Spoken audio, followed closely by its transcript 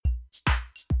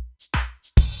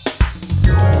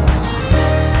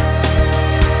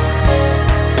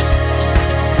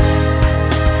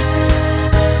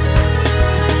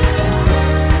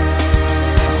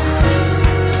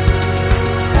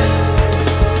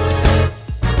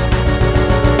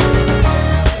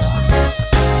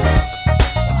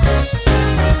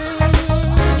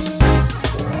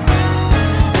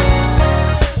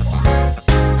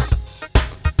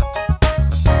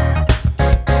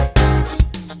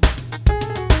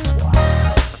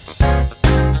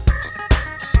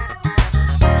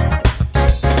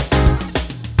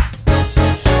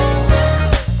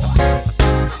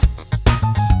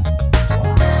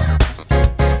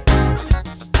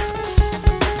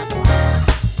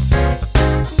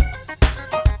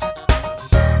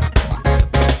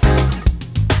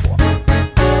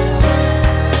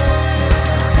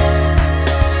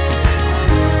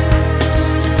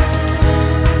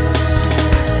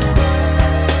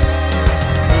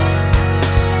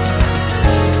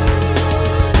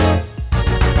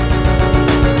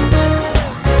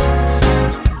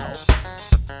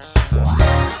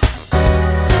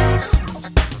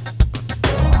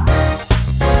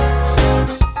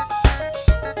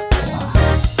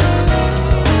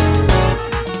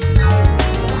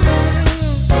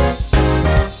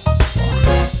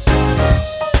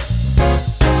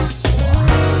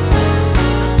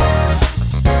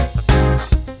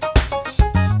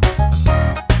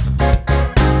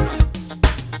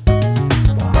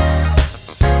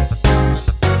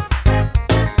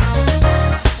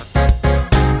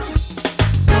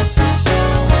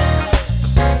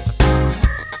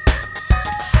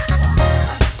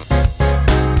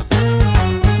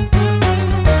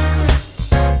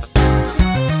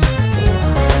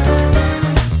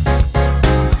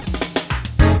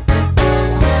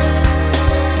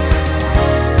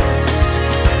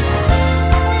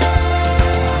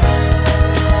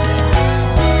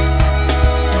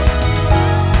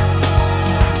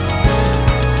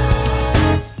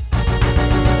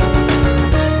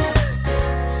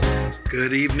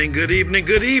Good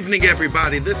evening,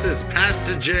 everybody. This is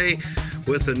Pastor Jay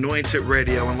with Anointed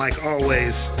Radio. And like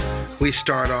always, we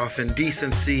start off in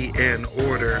decency and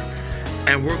order.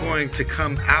 And we're going to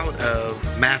come out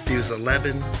of Matthew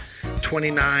 11,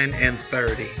 29 and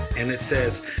 30. And it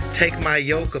says, "Take my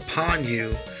yoke upon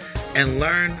you and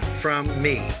learn from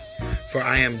me, for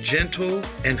I am gentle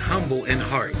and humble in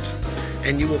heart,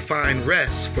 and you will find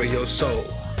rest for your soul.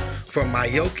 For my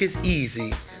yoke is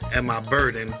easy and my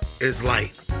burden is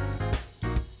light."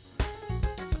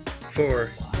 For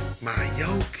my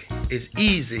yoke is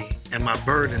easy and my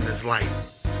burden is light.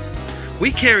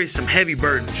 We carry some heavy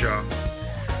burdens, y'all.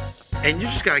 And you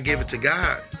just got to give it to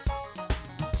God.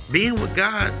 Being with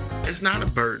God is not a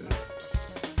burden.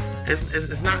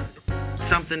 It's not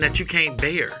something that you can't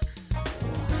bear.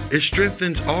 It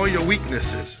strengthens all your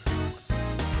weaknesses.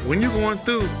 When you're going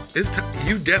through,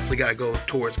 you definitely got to go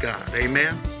towards God.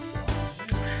 Amen.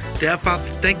 Dear Father,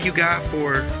 thank you, God,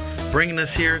 for bringing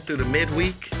us here through the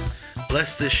midweek.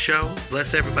 Bless this show.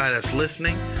 Bless everybody that's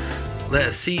listening. Let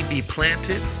a seed be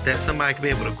planted that somebody can be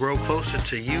able to grow closer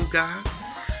to you, God.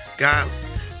 God,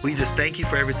 we just thank you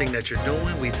for everything that you're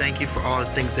doing. We thank you for all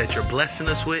the things that you're blessing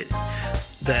us with,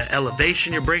 the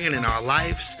elevation you're bringing in our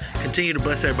lives. Continue to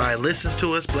bless everybody that listens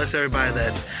to us. Bless everybody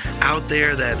that's out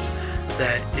there that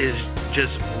is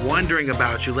just wondering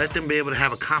about you. Let them be able to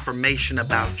have a confirmation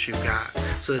about you, God,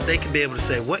 so that they can be able to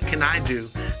say, what can I do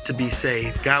to be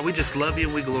saved? God, we just love you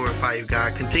and we glorify you,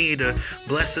 God. Continue to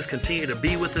bless us, continue to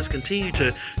be with us, continue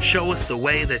to show us the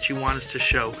way that you want us to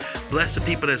show. Bless the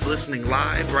people that's listening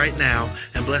live right now,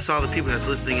 and bless all the people that's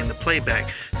listening in the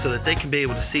playback, so that they can be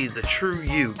able to see the true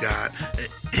you, God.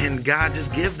 And God,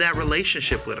 just give that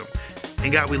relationship with them.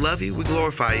 And God, we love you, we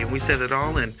glorify you, and we say that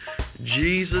all in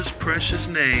Jesus' precious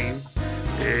name.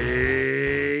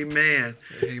 Amen.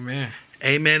 Amen.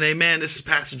 Amen, amen. This is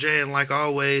Pastor Jay, and like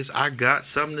always, I got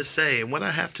something to say. And what I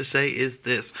have to say is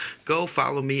this. Go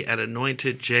follow me at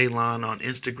Anointed Jaylon on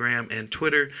Instagram and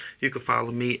Twitter. You can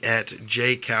follow me at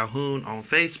J Calhoun on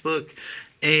Facebook.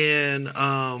 And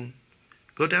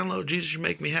go download Jesus You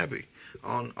Make Me Happy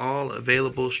on all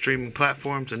available streaming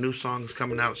platforms. A new song is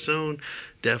coming out soon.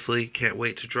 Definitely can't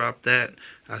wait to drop that.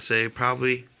 I say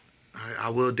probably,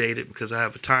 I will date it because I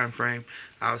have a time frame.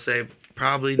 I'll say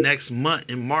probably next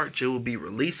month in March it will be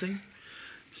releasing.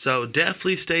 So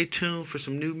definitely stay tuned for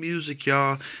some new music,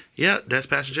 y'all. Yep, that's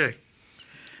Pastor J.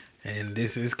 And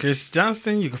this is Chris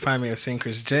Johnston. You can find me at St.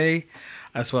 Chris J,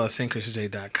 as well as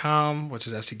stchrisj.com, which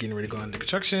is actually getting ready to go into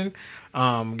construction.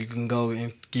 You can go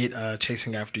and get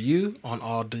Chasing After You on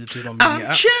all digital media.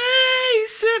 I'm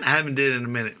chasing. I haven't did it in a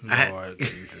minute. Lord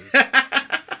Jesus.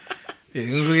 Yeah,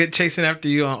 you can go get Chasing After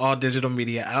You on all digital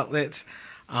media outlets.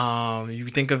 You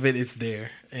think of it, it's there.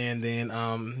 And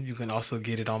then you can also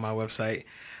get it on my website,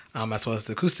 as well as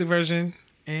the acoustic version.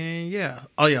 And yeah.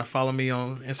 Oh yeah, follow me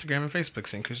on Instagram and Facebook,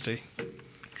 St. Chris J.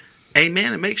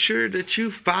 Amen. And make sure that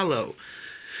you follow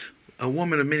a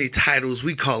woman of many titles.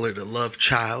 We call her the love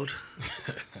child.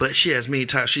 But she has many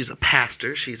titles. She's a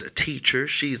pastor. She's a teacher.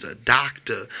 She's a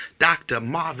doctor. Dr.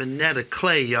 Marvinetta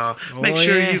Clay, y'all. Make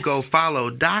sure you go follow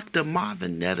Dr.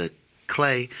 Marvinetta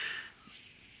Clay.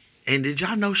 And did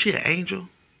y'all know she an angel?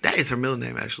 That is her middle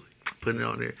name, actually. Putting it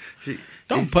on there.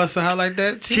 Don't bust her out like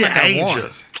that. She an angel.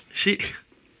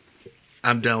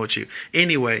 I'm done with you.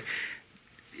 Anyway,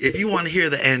 if you want to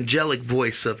hear the angelic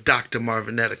voice of Dr.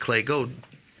 Marvinetta Clay, go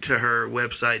to her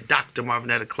website,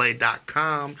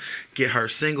 drmarvinettaclay.com. Get her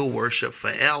single, Worship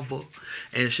Forever.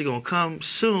 And she going to come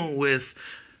soon with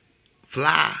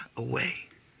Fly Away.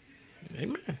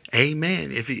 Amen.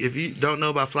 Amen. If you don't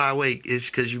know about Fly Away, it's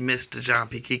because you missed the John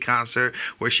P. Key concert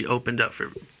where she opened up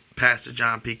for Pastor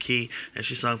John P. Key, and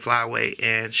she sung Fly Away,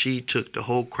 and she took the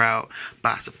whole crowd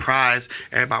by surprise.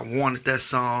 Everybody wanted that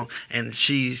song, and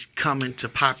she's coming to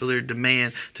popular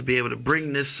demand to be able to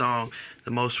bring this song,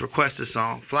 the most requested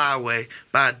song, Fly Away,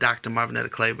 by Dr.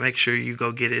 Marvinetta Clay. Make sure you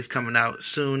go get it. It's coming out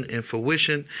soon in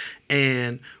fruition.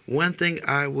 And one thing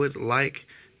I would like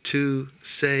to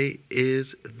say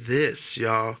is this,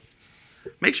 y'all.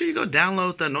 Make sure you go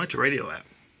download the Anointed Radio app.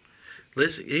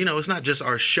 Listen, it's not just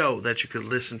our show that you could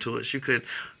listen to us. You could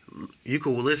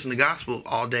listen to gospel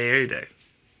all day, every day,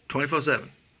 24/7.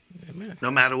 Amen.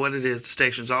 No matter what it is, the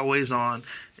station's always on,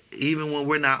 even when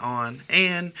we're not on.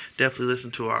 And definitely listen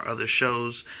to our other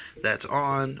shows that's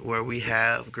on, where we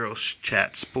have Girls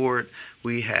Chat Sport,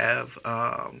 we have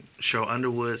Show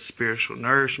Underwood, Spiritual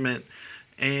Nourishment,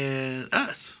 and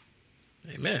us.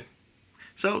 Amen.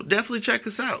 So definitely check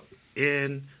us out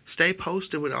and stay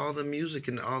posted with all the music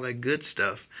and all that good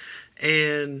stuff.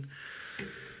 And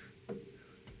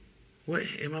What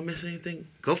am I missing anything?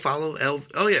 Go follow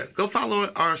go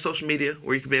follow our social media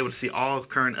where you can be able to see all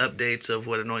current updates of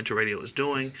what Anointed Radio is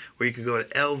doing. Where you can go to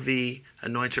LV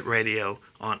Anointed Radio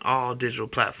on all digital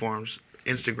platforms.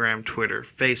 Instagram, Twitter,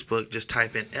 Facebook. Just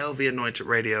type in LV Anointed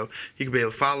Radio. You can be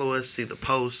able to follow us, see the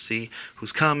posts, see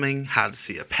who's coming, how to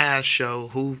see a past show,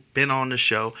 who been on the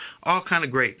show, all kind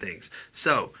of great things.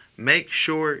 So make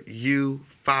sure you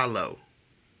follow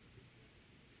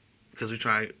because we're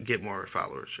trying to get more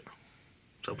followers, y'all.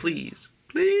 So please,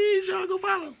 y'all go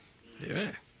follow. Yeah.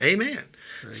 Amen.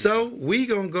 Great. So we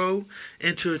gonna go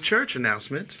into a church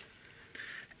announcement.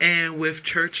 And with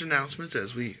church announcements,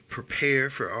 as we prepare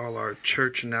for all our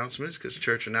church announcements, because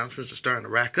church announcements are starting to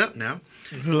rack up now.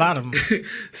 There's a lot of them.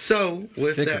 So,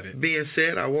 with that being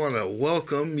said, I want to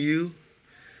welcome you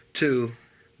to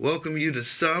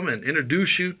some and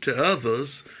introduce you to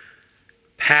others,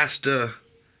 Pastor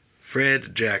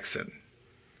Fred Jackson.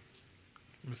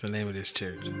 What's the name of this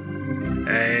church?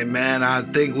 Hey, man, I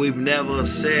think we've never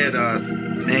said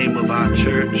the name of our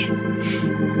church.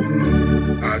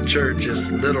 Our church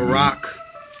is Little Rock,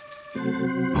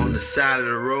 on the side of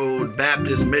the road,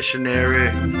 Baptist Missionary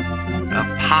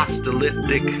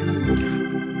Apostolic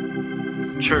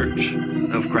Church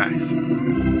of Christ.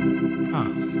 Huh.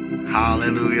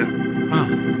 Hallelujah. Huh.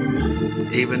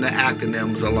 Even the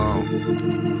acronyms alone.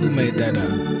 Who made that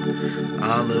up?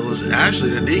 It was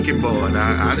actually the deacon board.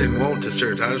 I didn't want this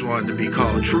church. I just wanted to be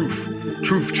called Truth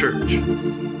Church.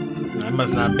 I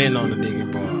must not have been on the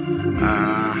deacon board.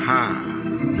 Uh-huh.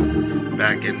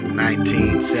 Back in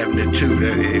 1972.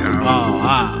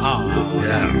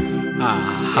 Yeah.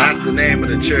 That's the name of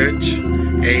the church.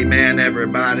 Amen,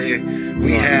 everybody.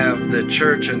 We have the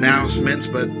church announcements,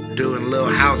 but doing little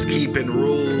housekeeping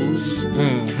rules.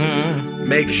 Mm-hmm.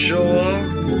 Make sure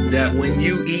that when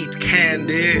you eat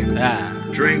candy,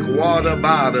 drink water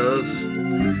bottles,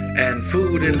 and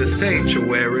food in the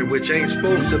sanctuary, which ain't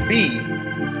supposed to be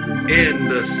in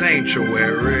the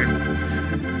sanctuary,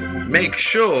 make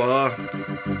sure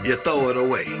you throw it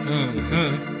away.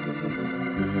 Mm-hmm.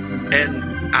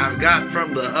 And I've got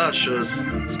from the ushers,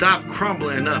 stop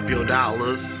crumbling up your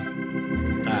dollars.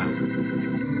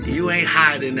 You ain't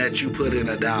hiding that you put in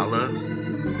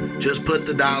 $1. Just put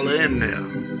the $1 in there.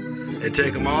 It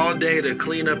take them all day to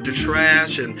clean up the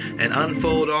trash and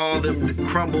unfold all them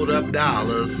crumbled up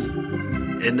dollars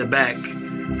in the back.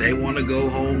 They want to go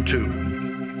home too.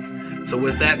 So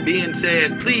with that being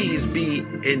said, please be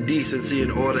in decency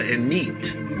and order and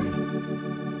neat.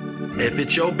 If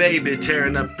it's your baby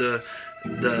tearing up the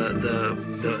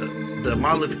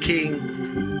Martin Luther King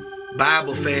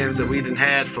Bible fans that we done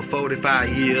had for 45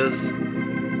 years,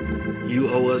 you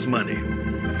owe us money.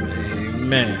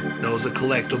 Amen. Those are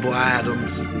collectible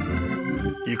items.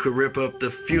 You could rip up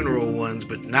the funeral ones,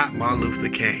 but not Martin Luther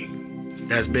King.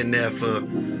 That's been there for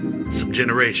some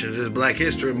generations. It's Black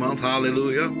History Month,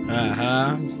 hallelujah.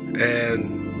 Uh-huh.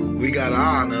 And we gotta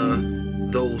honor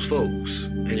those folks,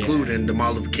 including the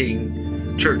Martin Luther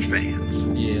King church fans.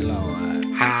 Yeah, Lord.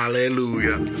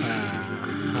 Hallelujah.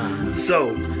 Uh-huh.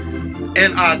 So,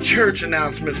 in our church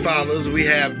announcements, fathers, we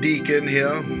have Deacon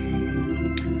here.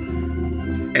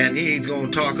 And he's gonna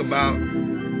talk about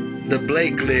the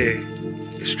Blakely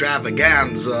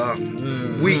Extravaganza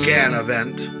weekend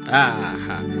event.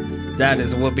 That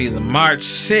will be the March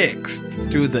 6th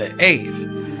through the 8th.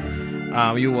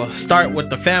 You will start with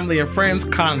the Family and Friends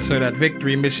concert at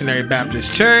Victory Missionary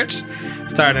Baptist Church,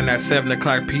 starting at 7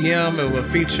 o'clock p.m. It will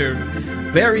feature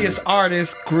various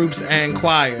artists, groups, and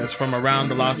choirs from around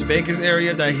the Las Vegas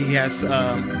area that he has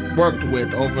worked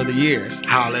with over the years.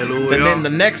 Hallelujah. And then the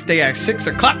next day at 6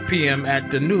 o'clock p.m.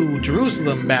 at the New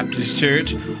Jerusalem Baptist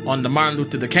Church on the Martin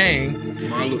Luther King,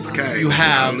 you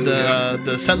have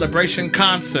the celebration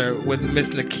concert with Miss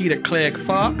Nikita Clegg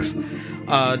Fox,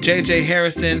 J.J.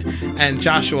 Harrison, and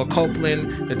Joshua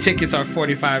Copeland. The tickets are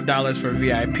 $45 for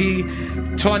VIP,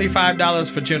 $25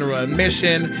 for general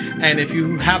admission, and if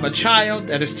you have a child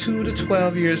that is 2 to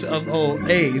 12 years of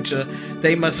age,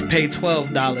 they must pay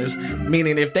 $12,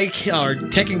 meaning if they are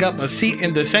taking up a seat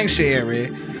in the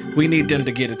sanctuary, we need them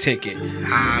to get a ticket.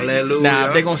 Hallelujah. Now,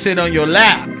 if they're going to sit on your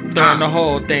lap during the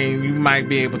whole thing, you might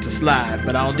be able to slide,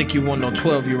 but I don't think you want no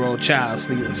 12-year-old child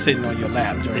sitting on your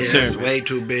lap during service. It's way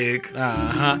too big.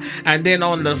 And then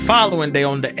on the following day,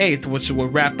 on the 8th, which will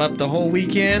wrap up the whole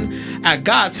weekend, at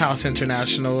God's House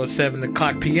International at 7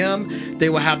 o'clock p.m., they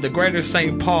will have the Greater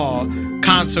St. Paul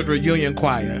Concert Reunion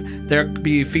Choir. They'll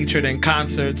be featured in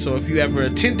concert, so if you ever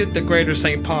attended the Greater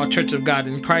St. Paul Church of God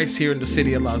in Christ here in the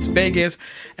city of Las Vegas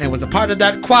and was a part of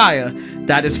that choir,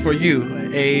 that is for you.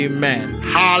 Amen.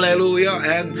 Hallelujah.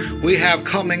 And we have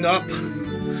coming up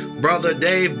Brother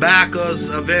Dave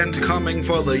Backer's event coming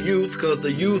for the youth, because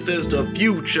the youth is the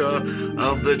future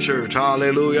of the church.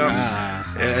 Hallelujah.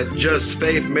 And Just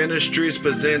Faith Ministries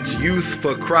presents Youth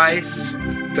for Christ.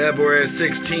 February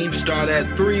 16th, start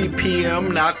at 3 p.m.,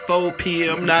 not 4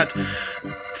 p.m., not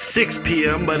 6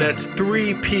 p.m., but at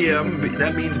 3 p.m.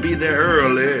 That means be there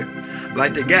early.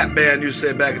 Like the Gap Band you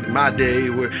said back in my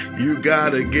day, where you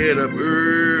gotta get up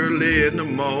early in the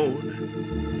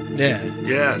morning. Yeah.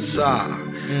 Yes, sir.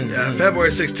 February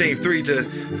 16th, 3 to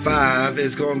 5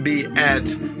 is going to be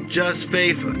at Just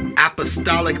Faith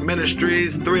Apostolic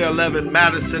Ministries, 311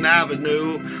 Madison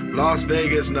Avenue, Las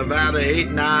Vegas, Nevada,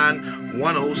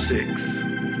 89106.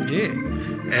 Yeah.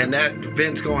 And that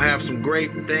event's going to have some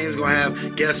great things. Going to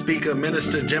have guest speaker,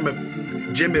 Minister Jimmy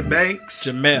Banks.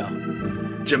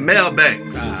 Jamel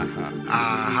Banks.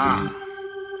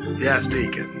 Yes,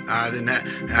 Deacon.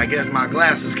 I guess my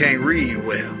glasses can't read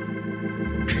well.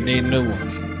 You need new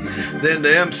ones. Then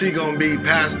the MC gonna be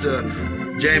Pastor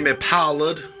Jamie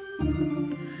Pollard.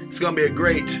 It's gonna be a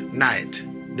great night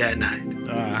that night.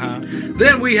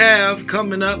 Then we have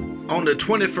coming up on the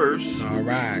 21st. All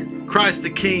right. Christ the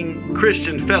King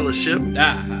Christian Fellowship.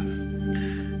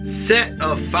 Set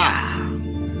of fire.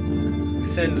 We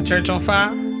setting the church on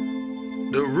fire?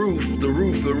 The roof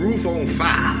on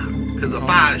fire. Because the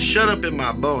fire shut up in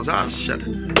my bones. I'll shut it.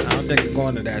 I don't think I'm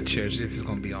going to that church if it's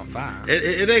going to be on fire.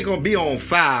 It ain't going to be on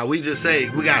fire. We just say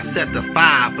we got to set the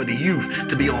fire for the youth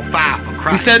to be on fire for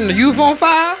Christ. We setting the youth on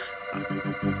fire?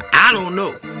 I don't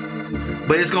know.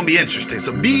 But it's going to be interesting.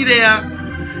 So be there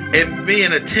and be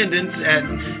in attendance at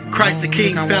Christ the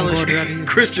King Fellowship,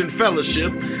 Christian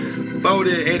Fellowship,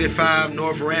 4085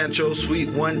 North Rancho, Suite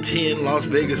 110, Las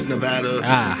Vegas, Nevada,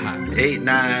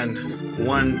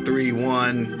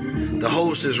 89131. The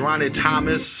host is Ronnie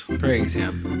Thomas. Praise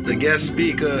him. The guest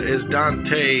speaker is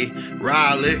Dante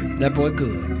Riley. That boy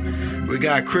good. We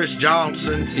got Chris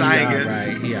Johnson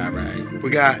singing. He all right. We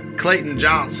got Clayton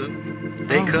Johnson.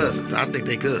 They cousins. I think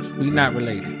they cousins. We not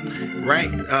related.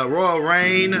 Royal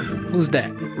Rain. Who's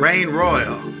that? Rain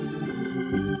Royal.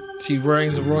 She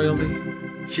reigns royally?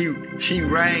 She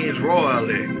reigns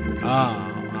royally.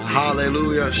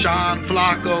 Hallelujah. Sean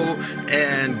Flacco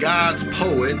and God's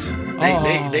Poet.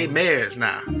 They mayors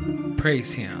now.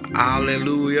 Praise him.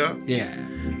 Hallelujah. Yeah.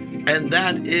 And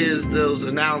that is those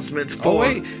announcements for... Oh,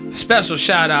 wait. Special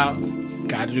shout out.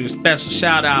 Got to do a special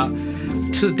shout out.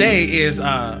 Today is,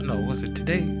 was it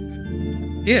today?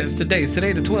 Yeah, it's today. It's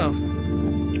today the 12th.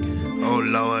 Oh,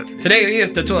 Lord. Today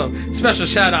is the 12th. Special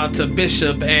shout out to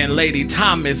Bishop and Lady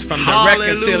Thomas from the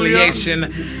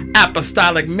Reconciliation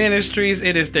Apostolic Ministries.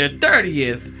 It is their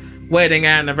 30th wedding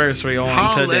anniversary on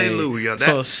today. Hallelujah.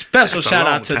 So special shout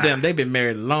out to them. They've been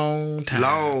married a long time.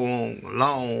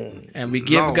 Long. And we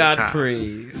give God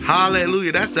praise.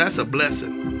 Hallelujah. That's a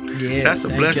blessing. Yeah, that's a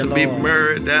blessing to be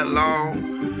married that long.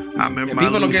 I remember my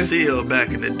Lucille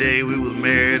back in the day. We was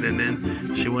married and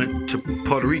then she went to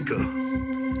Puerto Rico.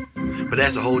 But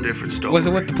that's a whole different story. Was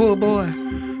it with the pool boy?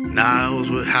 Nah, it was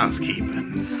with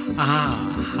housekeeping.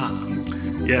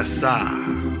 Yes, sir.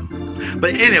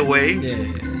 But anyway,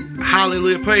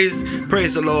 hallelujah.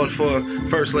 Praise the Lord for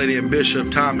First Lady and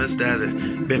Bishop Thomas that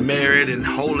have been married in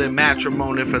holy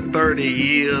matrimony for 30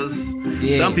 years.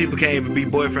 Yeah. Some people can't even be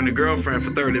boyfriend and girlfriend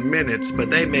for 30 minutes,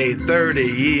 but they made 30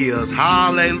 years.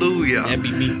 Hallelujah. That'd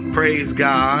be me. Praise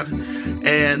God.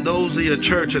 And those are your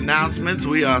church announcements.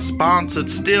 We are sponsored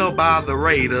still by the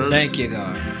Raiders. Thank you,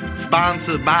 God.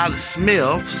 Sponsored by the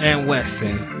Smiths. And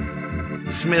Wesson.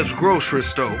 Smith's Grocery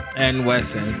Store. And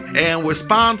Wesson. And we're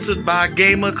sponsored by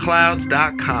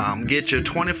GamerClouds.com. Get your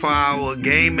 24-hour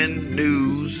gaming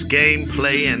news,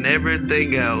 gameplay, and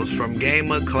everything else from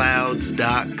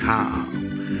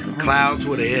GamerClouds.com. Clouds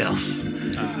with an S.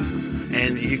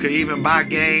 And you can even buy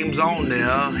games on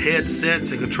there,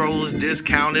 headsets and controllers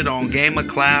discounted on Gamer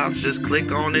Clouds. Just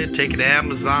click on it, take it to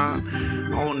Amazon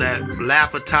on that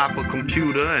laptop or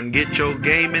computer and get your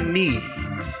gaming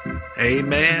needs.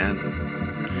 Amen.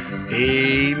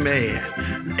 Amen.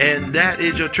 And that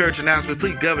is your church announcement.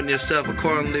 Please govern yourself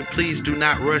accordingly. Please do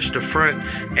not rush the front.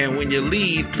 And when you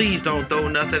leave, please don't throw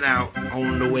nothing out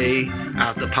on the way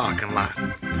out the parking lot.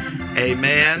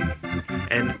 Amen.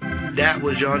 And that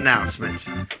was your announcements.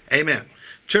 Amen.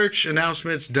 Church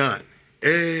announcements done.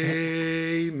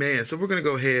 Amen. So we're going to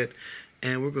go ahead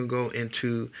and we're going to go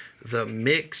into the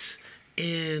mix.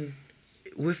 And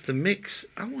with the mix,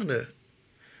 I want to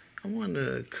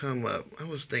come up. I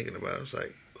was thinking about it. I was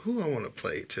like, who I want to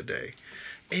play today?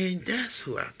 And that's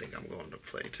who I think I'm going to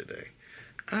play today.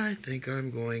 I think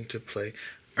I'm going to play.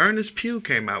 Ernest Pugh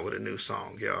came out with a new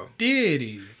song, y'all. Did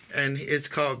he? And it's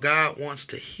called God Wants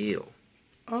to Heal.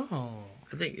 Oh.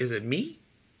 I think, is it Me?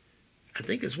 I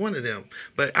think it's one of them.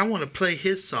 But I want to play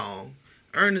his song,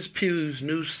 Ernest Pugh's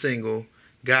new single,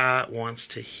 God Wants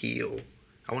to Heal.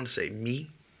 I want to say Me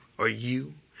or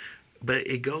You, but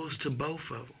it goes to both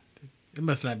of them. It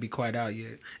must not be quite out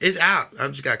yet. It's out. I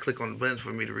just got to click on the buttons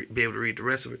for me to be able to read the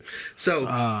rest of it. So,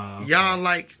 okay. Y'all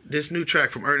like this new track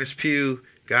from Ernest Pugh,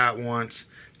 God Wants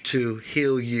to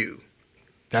Heal You.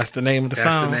 That's the name of the song?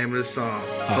 That's the name of the song.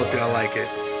 Hope y'all like it.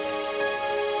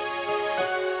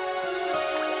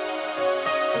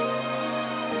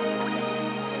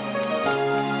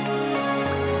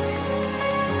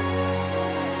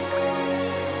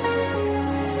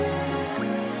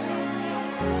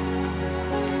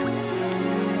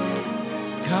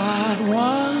 God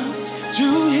wants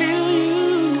to heal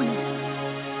you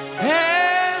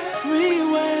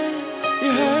everywhere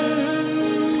you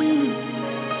hurt,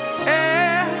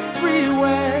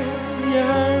 everywhere you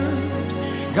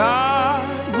hurt. God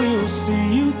will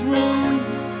see you through.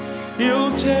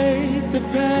 He'll take the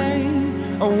pain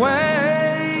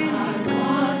away. God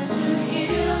wants to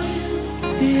heal you.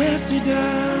 Yes, He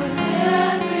does.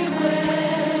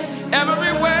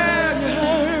 Everywhere you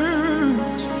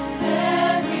hurt.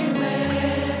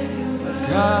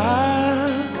 God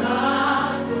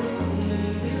will see you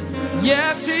through.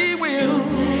 Yes, He will.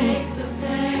 Take the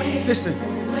pain. Listen.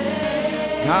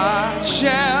 God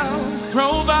shall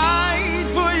provide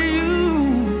for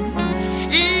you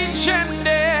each and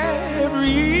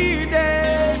every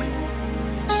day.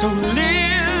 So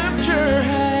lift your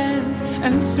hands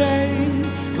and say,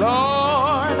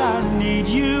 Lord, I need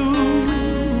you.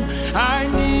 I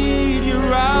need you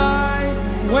right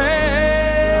where.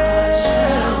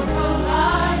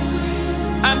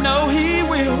 I know He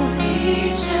will.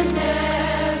 Each and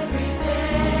every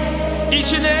day.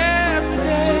 Each and every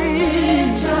day.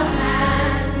 Lift your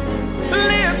hands and say,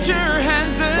 Lift your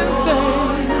hands and say,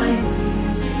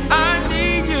 I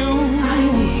need you. I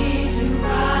need you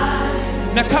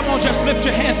right. Now come on, just lift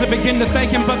your hands and begin to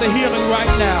thank Him for the healing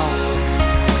right now.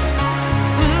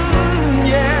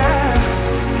 Yeah.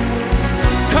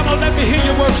 Come on, let me hear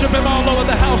you worship Him all over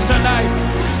the house tonight.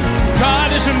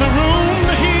 God is in the room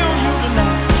to heal you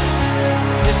tonight.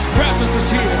 His presence is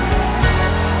here.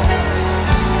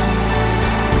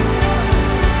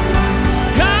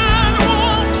 God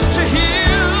wants to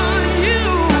heal you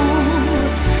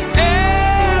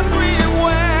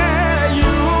everywhere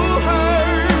you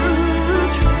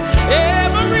hurt.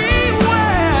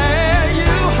 Everywhere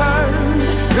you hurt.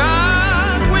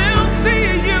 God will see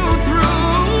you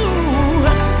through.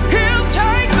 He'll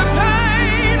take the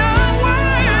pain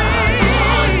away.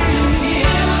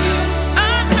 I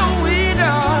know He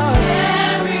does.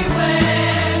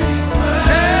 Everywhere you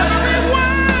hurt.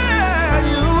 Everywhere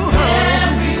you hurt.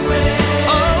 Everywhere.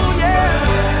 Oh yes,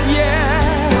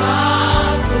 yes,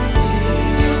 God will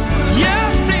see you through.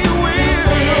 yes He will. Take the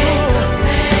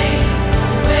pain away.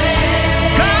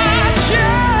 God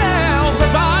shall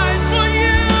provide for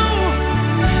you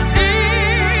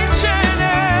each and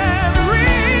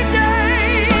every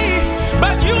day.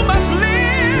 But you must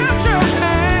lift your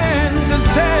hands and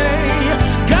say,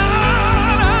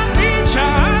 God, I need you, I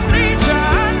need you, I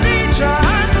need you, I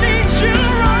need you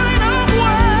right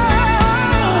away.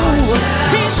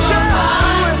 He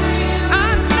shall, I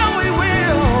know He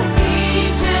will.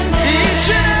 Each and Each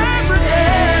and every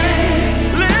day,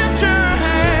 lift your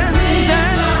hands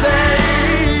and say,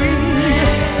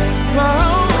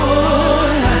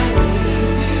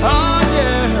 oh,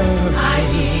 yeah. I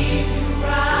need you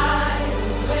right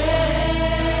away.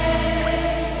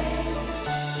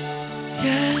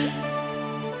 Yeah.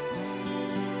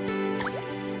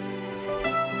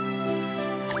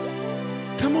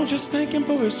 Come on, just thank Him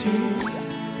for His healing.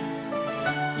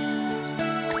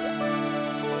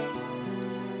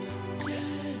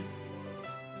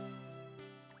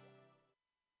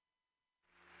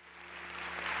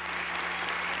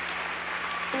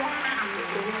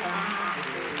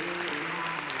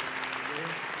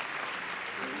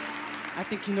 I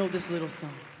think you know this little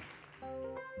song.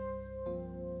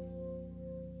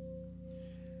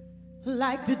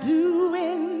 Like the dew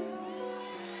in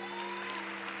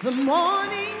the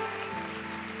morning,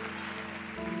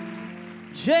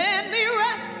 gently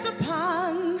rest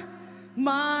upon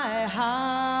my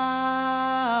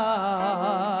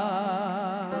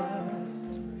heart,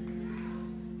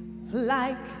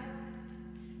 like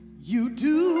you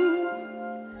do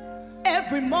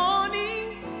every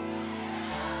morning,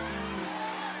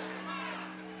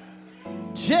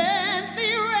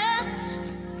 gently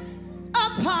rest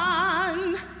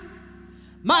upon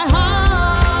my heart.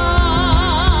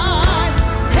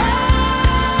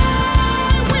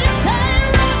 Hey, we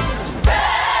say rest.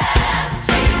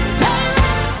 Say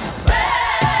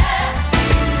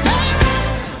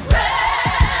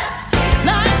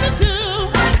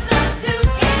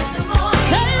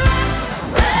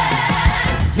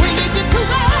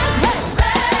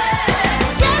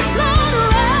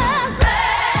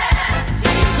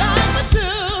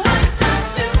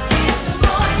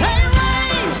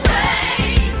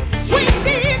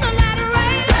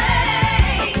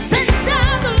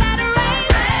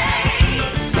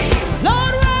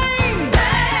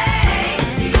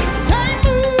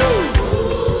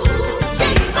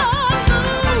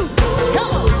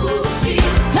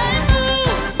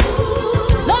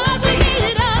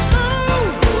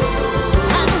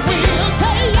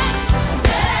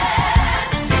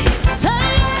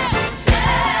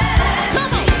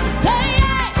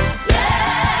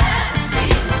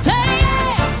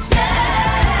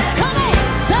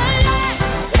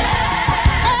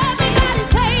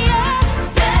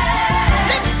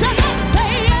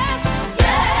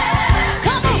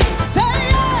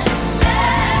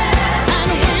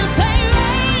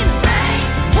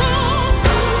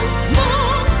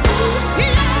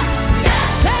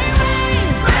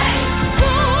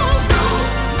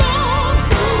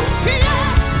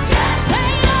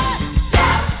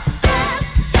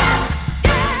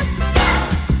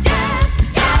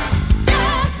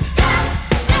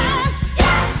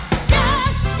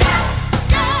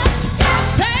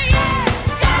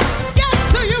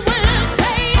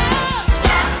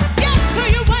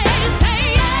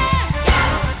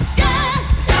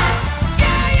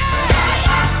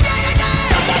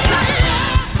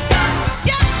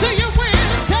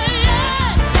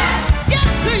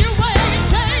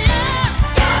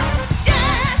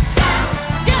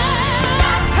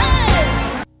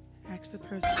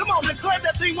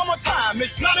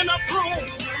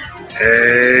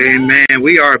Amen.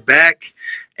 We are back,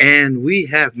 and we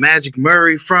have Magic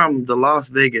Murray from the Las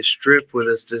Vegas Strip with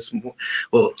us this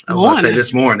well, I was gonna say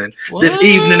this morning, this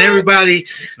evening, everybody.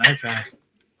 Nighttime.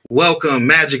 Welcome,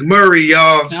 Magic Murray,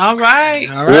 y'all. All right.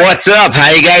 All right. What's up? How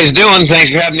you guys doing?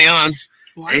 Thanks for having me on.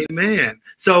 Amen.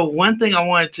 So one thing I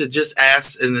wanted to just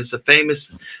ask, and it's a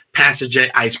famous Pastor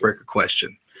J icebreaker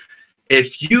question.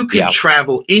 If you could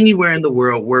travel anywhere in the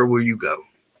world, where will you go?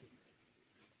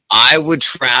 I would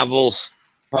travel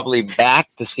probably back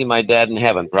to see my dad in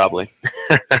heaven, probably.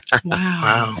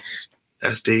 Wow.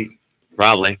 That's deep.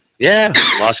 Probably. Yeah.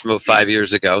 Lost him about 5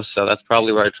 years ago, so that's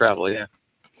probably where I travel, yeah.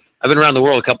 I've been around the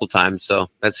world a couple times, so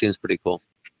that seems pretty cool.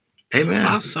 Amen.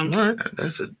 Awesome. All right.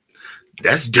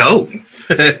 That's dope.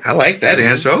 I like that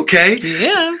answer. Okay.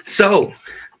 Yeah. So,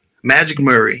 Magic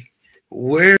Murray,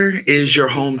 where is your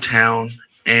hometown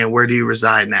and where do you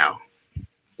reside now?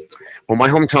 Well, my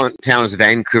hometown is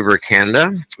Vancouver,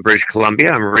 Canada, British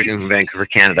Columbia. I'm originally from Vancouver,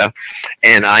 Canada,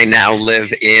 and I now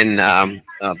live in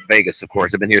Vegas, of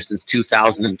course. I've been here since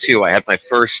 2002. I had my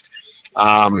first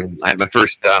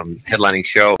headlining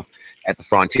show at the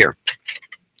Frontier.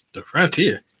 The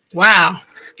Frontier. Wow.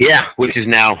 Yeah, which is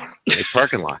now a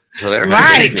parking lot. So there.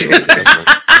 Right.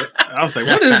 I was like,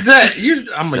 what is that?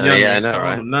 I'm a So, young yeah, I man, know, so I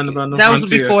right? don't know nothing about no That was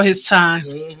Frontier. before his time.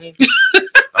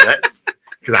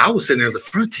 Because I was sitting there at the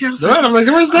Frontier. I was like, Right, I'm like,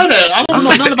 where's that at? I I don't was know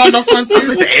like, nothing about no Frontier. I was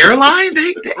like, the airline?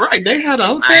 Right, they had a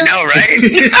hotel. I know, right?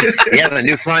 Yeah, the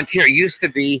new Frontier used to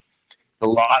be the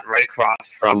lot right across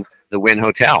from the Wynn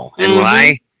Hotel, and when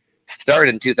I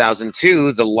started in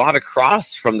 2002, the lot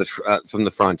across from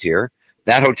the Frontier,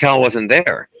 that hotel wasn't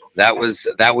there. That was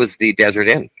the Desert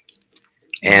Inn,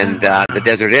 and the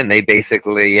Desert Inn, they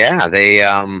basically,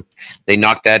 they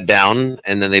knocked that down,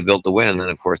 and then they built the Wynn, and then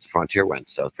of course the Frontier went.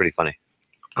 So it's pretty funny.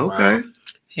 Okay.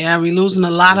 Yeah, we're losing a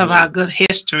lot of our good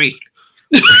history.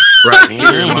 Right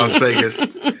here in Las Vegas.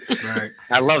 Right.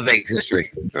 I love Vegas history,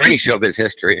 or any showbiz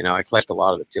history. You know, I collect a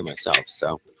lot of it too myself.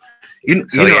 So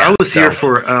I was here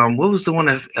for what was the one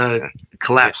that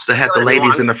collapsed that had the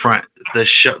ladies in the front, the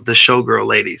showgirl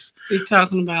ladies, We're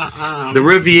talking about the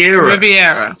Riviera.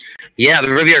 Riviera. yeah, the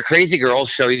Riviera Crazy Girls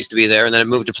show used to be there, and then it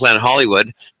moved to Planet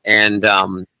Hollywood, and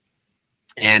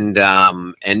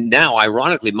now,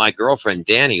 ironically, my girlfriend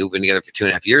Danny, who've been together for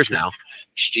 2.5 years now,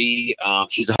 she's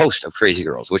the host of Crazy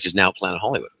Girls, which is now Planet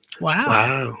Hollywood. Wow.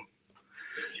 Wow.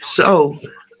 So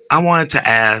I wanted to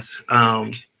ask,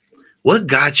 what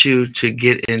got you to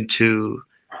get into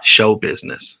show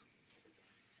business?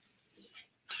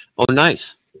 Oh,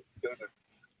 nice.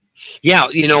 Yeah,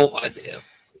 you know,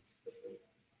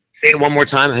 say it one more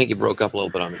time. I think you broke up a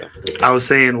little bit on the go. I was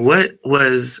saying, what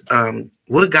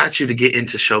got you to get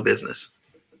into show business?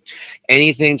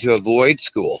 Anything to avoid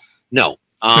school? No.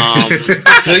 I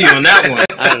feel you on that one.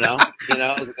 I don't know. You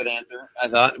know, it was a good answer, I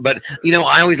thought. But, you know,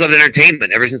 I always loved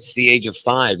entertainment ever since the age of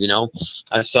 5, you know.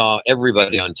 I saw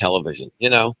everybody on television,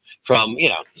 you know, from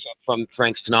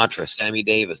Frank Sinatra, Sammy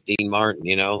Davis, Dean Martin,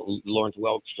 you know, Lawrence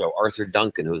Welk Show, Arthur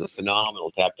Duncan, who was a phenomenal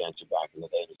tap dancer back in the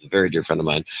day. He was a very dear friend of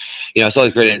mine. You know, I saw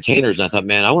these great entertainers, and I thought,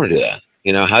 man, I want to do that.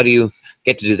 You know, how do you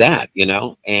get to do that, you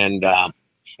know?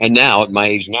 And now, at my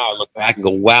age now, I look back and go,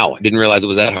 wow, I didn't realize it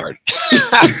was that hard.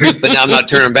 But now I'm not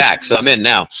turning back, so I'm in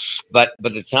now. But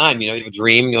at the time, you know, you have a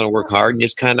dream, you want to work hard, and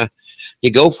just kind of, you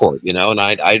go for it, you know? And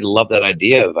I love that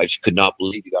idea of, I just could not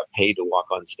believe you got paid to walk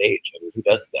on stage. I mean, who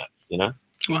does that, you know?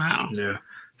 Wow. Yeah.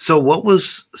 So what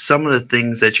was some of the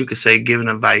things that you could say, giving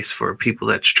advice for people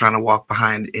that's trying to walk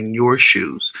behind in your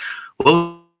shoes?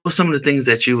 What were some of the things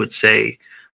that you would say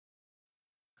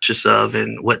just of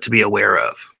and what to be aware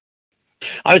of?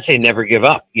 I would say never give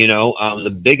up. You know, the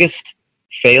biggest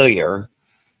failure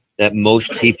that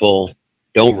most people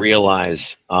don't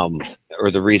realize, or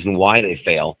the reason why they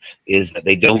fail, is that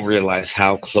they don't realize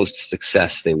how close to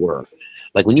success they were.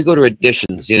 Like when you go to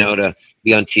auditions, you know, to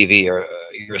be on TV, or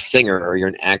you're a singer, or you're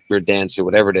an actor, dancer,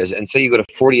 whatever it is, and say you go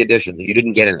to 40 auditions and you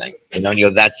didn't get anything, and then you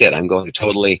go, that's it, I'm going to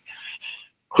totally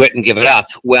quit and give it up.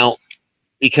 Well,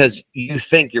 because you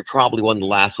think you're probably one of the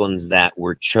last ones that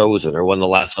were chosen, or one of the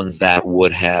last ones that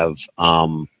would have,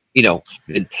 you know,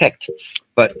 been picked.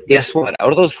 But guess what? Out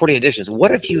of those 40 auditions,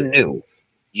 what if you knew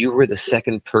you were the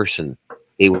second person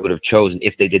they would have chosen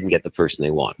if they didn't get the person they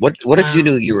want? What if you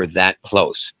knew you were that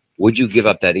close? Would you give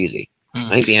up that easy? I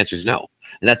think the answer is no.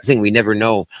 And that's the thing. We never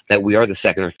know that we are the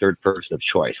second or third person of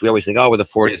choice. We always think, oh, we're the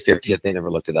 40th, 50th. They never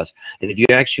looked at us. And if you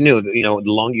actually knew, you know,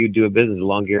 the longer you do a business, the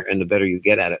longer and the better you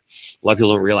get at it. A lot of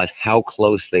people don't realize how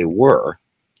close they were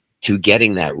to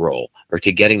getting that role or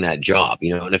to getting that job,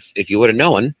 you know. And if you would have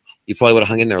known, you probably would have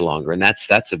hung in there longer. And that's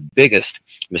the biggest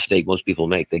mistake most people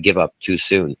make. They give up too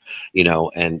soon,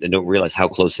 and don't realize how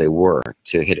close they were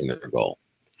to hitting their goal.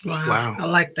 Wow. Wow. I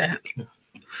like that.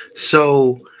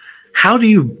 So, how do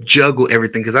you juggle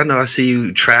everything? Because I know I see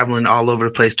you traveling all over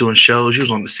the place doing shows. You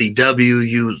was on the CW.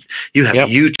 You have Yep.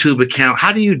 a YouTube account.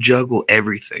 How do you juggle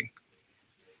everything?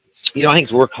 I think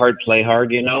it's work hard, play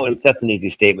hard, and that's an easy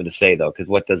statement to say, though, because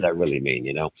what does that really mean,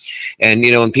 And,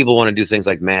 when people want to do things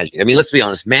like magic, I mean, let's be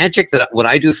honest, magic, what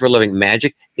I do for a living,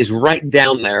 magic, is right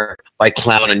down there by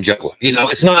clown and juggler.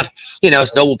 It's not,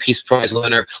 it's Nobel Peace Prize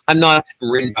winner. I'm not a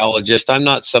radiologist. I'm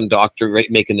not some doctor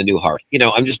making the new heart.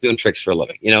 I'm just doing tricks for a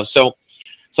living, So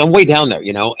I'm way down there,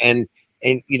 and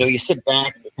you sit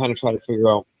back and kind of try to figure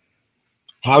out,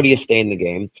 how do you stay in the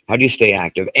game? How do you stay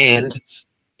active? And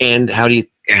how do you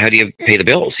pay the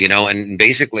bills, and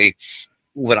basically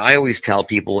what I always tell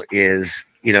people is,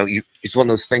 it's one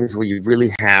of those things where you really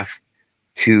have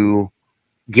to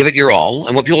give it your all.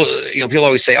 And what people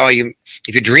always say,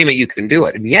 if you dream it, you can do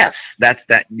it. And yes,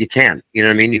 that you can, you know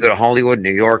what I mean? You go to Hollywood,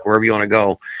 New York, wherever you want to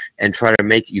go and try to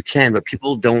make it, you can, but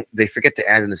people they forget to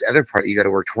add in this other part. You got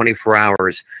to work 24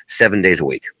 hours, 7 days a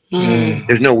week.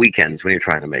 There's no weekends when you're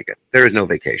trying to make it. There is no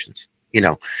vacations.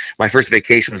 My first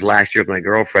vacation was last year with my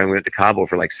girlfriend. We went to Cabo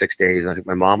for like 6 days. And I took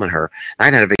my mom and her. I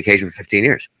hadn't had a vacation for 15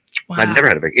 years. Wow. I've never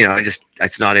had a vacation.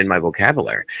 It's not in my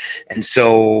vocabulary. And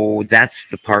so that's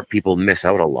the part people miss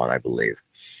out a lot, I believe.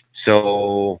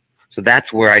 So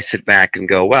that's where I sit back and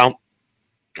go, well,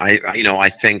 I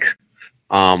think,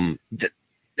 and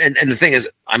the thing is,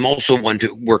 I'm also one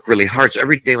to work really hard. So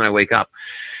every day when I wake up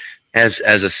as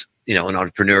an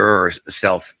entrepreneur or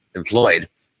self-employed,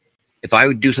 if I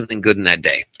would do something good in that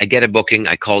day, I get a booking,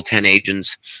 I call 10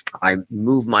 agents, I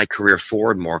move my career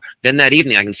forward more, then that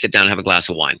evening I can sit down and have a glass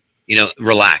of wine,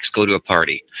 relax, go to a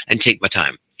party and take my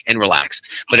time and relax.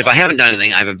 But if I haven't done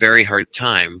anything, I have a very hard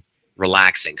time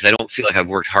relaxing because I don't feel like I've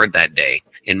worked hard that day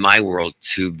in my world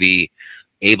to be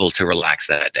able to relax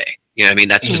that day. You know what I mean?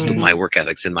 That's just my work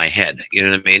ethics in my head. You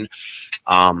know what I mean?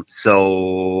 I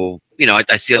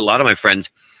see a lot of my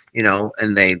friends,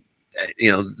 and they,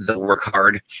 they'll work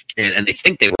hard and they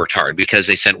think they worked hard because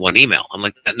they sent one email. I'm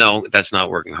like, no, that's not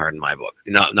working hard in my book.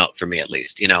 Not for me, at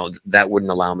least. That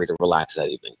wouldn't allow me to relax that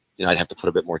evening. I'd have to put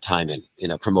a bit more time in,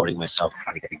 promoting myself,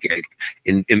 trying to get a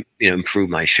gig, improve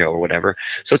my show or whatever.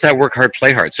 So it's that work hard,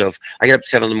 play hard. So if I get up at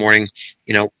 7 a.m,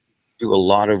 do a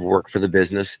lot of work for the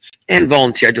business and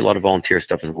volunteer. I do a lot of volunteer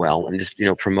stuff as well, and just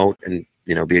promote and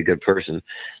be a good person.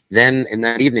 Then in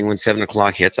that evening when 7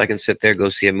 o'clock hits, I can sit there, go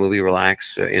see a movie,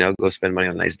 relax, go spend money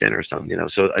on a nice dinner or something.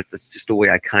 So that's just the way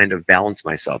I kind of balance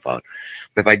myself out.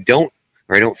 But if I don't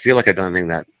feel like I've done anything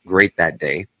that great that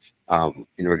day,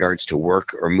 in regards to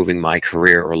work or moving my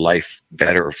career or life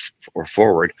better or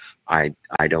forward, I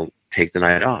don't take the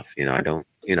night off. I don't.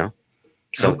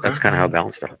 So that's kind of how I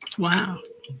balance it. Wow.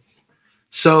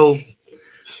 So,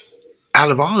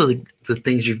 out of all of the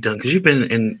things you've done, because you've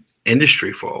been in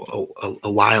industry for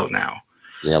a while now.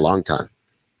 Yeah, a long time.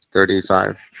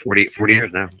 35, 40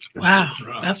 years now. Wow.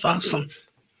 That's awesome.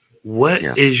 What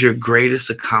is your greatest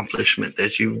accomplishment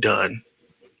that you've done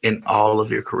in all of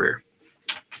your career?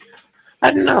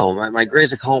 I don't know. My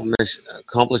greatest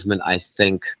accomplishment, I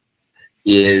think,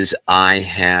 is I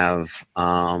have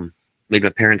made my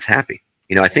parents happy.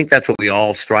 I think that's what we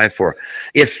all strive for.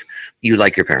 If you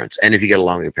like your parents and if you get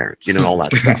along with your parents, all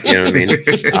that stuff, you know what I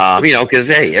mean? Because,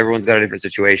 hey, everyone's got a different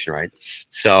situation, right?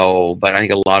 So, but I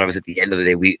think a lot of us at the end of the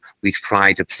day, we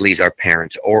try to please our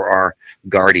parents or our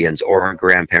guardians or our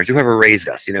grandparents, whoever raised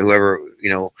us, whoever,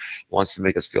 wants to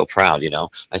make us feel proud,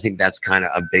 I think that's kind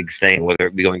of a big thing, whether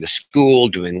it be going to school,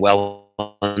 doing well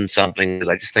on something, because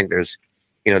I just think there's,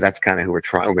 that's kind of who we're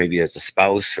trying, or maybe as a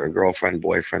spouse or a girlfriend,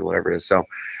 boyfriend, whatever it is. So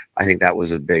I think that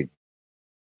was a big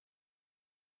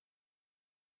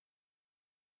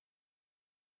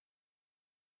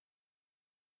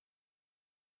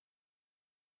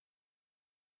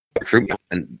recruitment,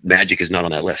 and magic is not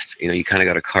on that list. You kind of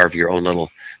got to carve your own little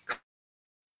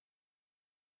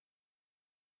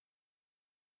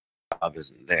job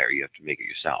isn't there. You have to make it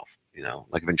yourself.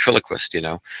 Like a ventriloquist,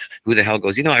 who the hell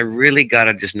goes, I really got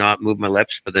to just not move my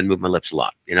lips, but then move my lips a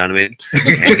lot. You know what I mean?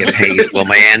 And get paid. Well,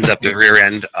 my hand's up the rear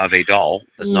end of a doll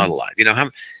that's not alive. A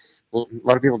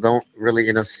lot of people don't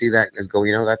really, see that as go,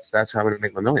 that's how I'm going to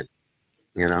make my million,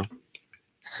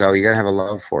 So you got to have a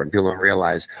love for it. And people don't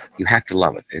realize you have to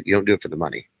love it. You don't do it for the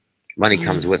money. Money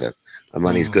comes with it. The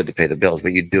money's good to pay the bills,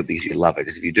 but you do it because you love it.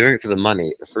 Because if you're doing it for the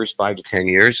money, the first 5 to 10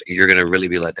 years, you're going to really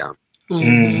be let down.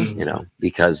 Mhm. you know,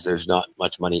 because there's not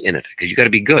much money in it. Because you got to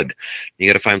be good. You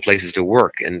got to find places to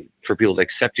work and for people to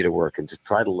accept you to work and to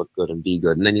try to look good and be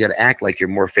good. And then you got to act like you're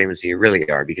more famous than you really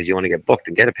are because you want to get booked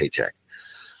and get a paycheck.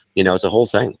 You know, it's a whole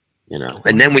thing. You know,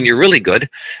 and then when you're really good,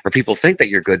 or people think that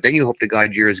you're good, then you hope to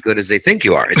God you're as good as they think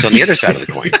you are. It's on the other side of the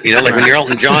coin. You know, like when you're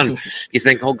Elton John, you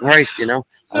think, oh Christ, you know,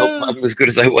 I hope I'm as good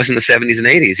as I was in the 70s and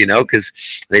 80s, you know, because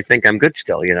they think I'm good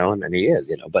still, you know, and he is,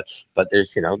 you know. But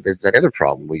there's, you know, there's that other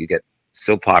problem where you get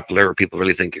so popular, or people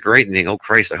really think you're great, and you think, oh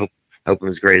Christ, I hope I'm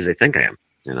as great as they think I am,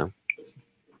 you know.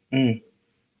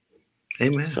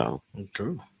 Amen. So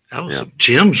True. That was some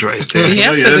gems right there.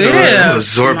 Yes, Yeah, it I'm is.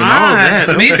 absorbing all of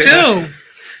that. Me Okay. too.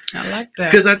 I like that.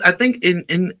 Because I think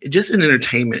in just in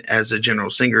entertainment, as a general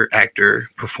singer, actor,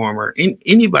 performer,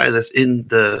 anybody that's in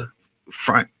the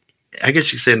front, I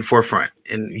guess you could say in the forefront,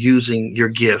 and using your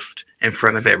gift in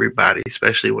front of everybody,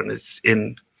 especially when it's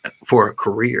in for a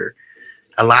career,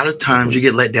 a lot of times you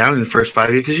get let down in the first 5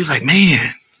 years because you're like,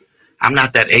 man, I'm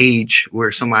not that age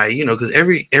where somebody, you know, because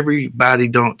everybody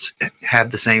don't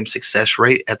have the same success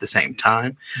rate at the same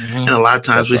time. And a lot of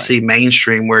times That's we right. see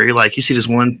mainstream where you're like, you see this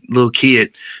one little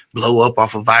kid blow up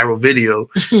off a viral video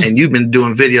and you've been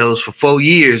doing videos for 4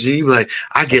 years and you're like,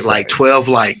 I get That's like right. 12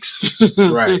 likes,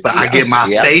 Right. but I get my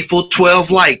Yep. faithful 12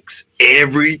 likes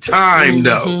every time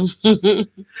though. Mhm.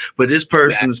 But this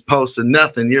person is posting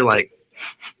nothing. You're like,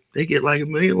 they get like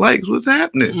 1 million likes. What's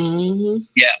happening? Mhm.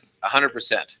 yes,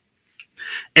 100%.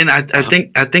 And I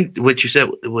think what you said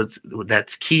was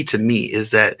that's key to me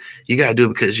is that you got to do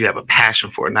it because you have a passion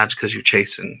for it, not just because you're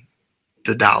chasing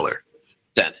the dollar.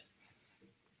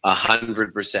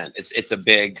 100%. It's a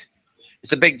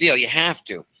big deal. You have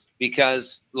to,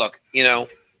 because look, you know,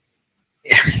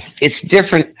 it's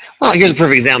different. Well, here's a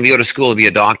perfect example. You go to school to be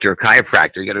a doctor, a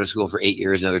chiropractor. You go to school for 8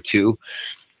 years, another 2.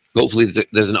 Hopefully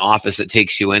there's an office that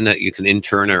takes you in that you can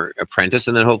intern or apprentice.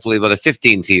 And then hopefully by the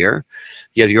 15th year,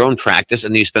 you have your own practice,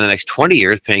 and then you spend the next 20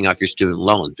 years paying off your student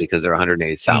loans because they're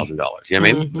 $180,000. You know what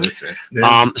I mean? Mhm. That's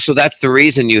it. So that's the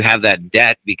reason you have that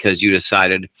debt, because you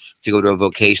decided to go to a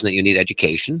vocation that you need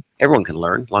education. Everyone can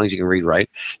learn as long as you can read, right?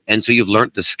 And so you've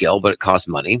learned the skill, but it costs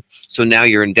money. So now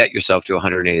you're in debt yourself to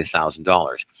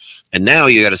 $180,000. And now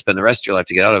you got to spend the rest of your life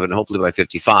to get out of it. And hopefully by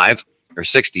 55 or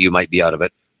 60, you might be out of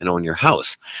it and own your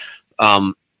house.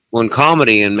 When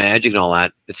comedy and magic and all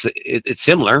that, it's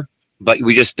similar, but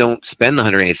we just don't spend the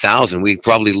 $180,000. We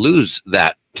probably lose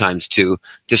that times 2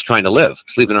 just trying to live,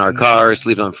 sleeping in our cars,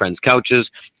 sleeping on friends'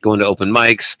 couches, going to open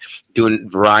mics, doing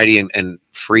variety and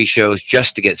free shows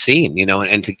just to get seen, you know,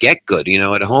 and to get good. You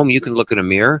know, at home you can look in a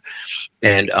mirror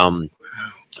and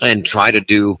try to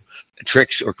do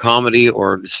tricks or comedy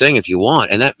or sing if you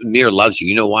want, and that mirror loves you.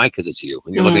 You know why? Because it's you,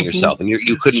 and you're looking at yourself, and you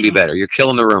couldn't be better. You're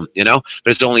killing the room, you know, but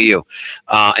it's only you.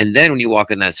 And then when you walk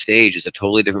in that stage, it's a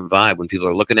totally different vibe. When people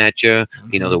are looking at you,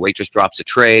 you know, the waitress drops a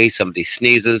tray, somebody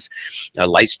sneezes,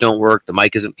 lights don't work, the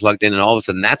mic isn't plugged in, and all of a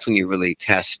sudden that's when you really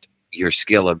test your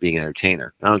skill of being an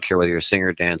entertainer. I don't care whether you're a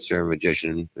singer, dancer,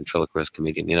 magician, ventriloquist,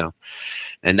 comedian, you know,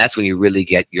 and that's when you really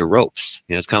get your ropes.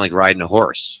 You know, it's kind of like riding a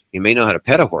horse. You may know how to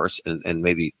pet a horse and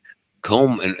maybe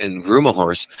comb and groom a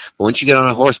horse, but once you get on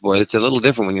a horse, boy, it's a little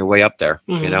different when you're way up there.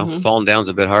 You know, Mhm. falling down's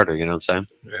a bit harder. You know what I'm saying?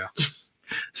 Yeah.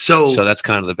 So So that's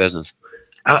kind of the business.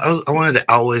 I wanted to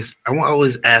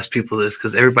always ask people this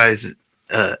because everybody's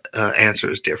answer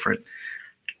is different.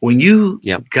 When you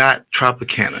Yep. got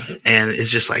Tropicana and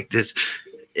it's just like this,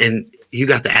 and you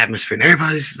got the atmosphere, and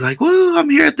everybody's like, "Whoa,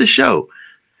 I'm here at the show."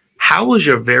 How was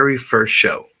your very first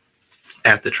show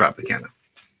at the Tropicana?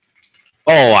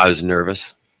 Oh, I was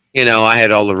nervous. You know, I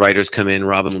had all the writers come in.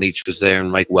 Robin Leach was there, and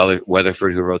Mike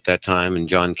Weatherford, who wrote that time, and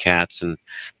John Katz, and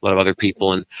a lot of other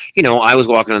people. And, you know, I was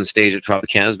walking on stage at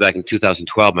Tropicana's back in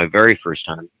 2012, my very first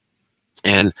time.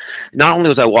 And not only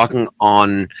was I walking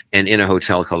on and in a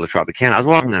hotel called the Tropicana, I was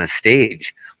walking on a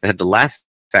stage that had the Laugh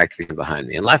Factory behind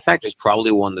me. And Laugh Factory is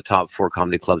probably one of the top 4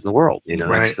 comedy clubs in the world, you know,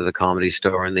 Right. next to the Comedy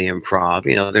Store and the Improv.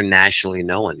 You know, they're nationally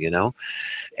known, you know.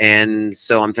 And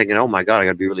so I'm thinking, oh my God, I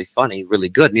got to be really funny, really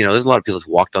good. And, you know, there's a lot of people that's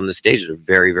walked on the stage that are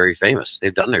very, very famous.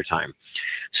 They've done their time.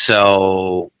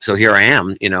 So here I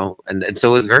am, you know, and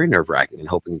so it was very nerve wracking, and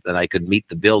hoping that I could meet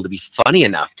the bill to be funny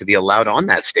enough to be allowed on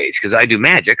that stage. Because I do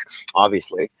magic,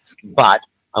 obviously, but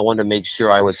I wanted to make sure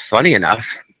I was funny enough,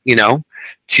 you know,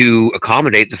 to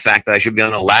accommodate the fact that I should be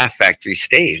on a Laugh Factory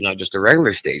stage, not just a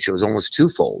regular stage. It was almost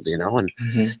twofold, you know, and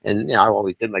you know, I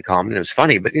always did my comedy, and it was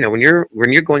funny. But you know, when you're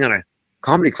going on a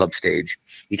comedy club stage,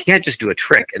 you can't just do a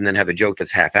trick and then have a joke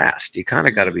that's half-assed. You kind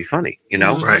of got to be funny, you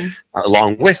know, Right.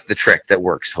 along with the trick that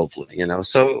works, hopefully, you know.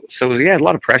 So yeah, a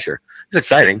lot of pressure. It was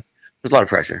exciting. There's a lot of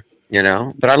pressure. you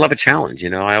know. But I love a challenge, you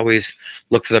know. I always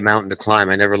look for the mountain to climb.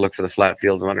 I never look for the flat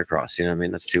field to run across. You know what I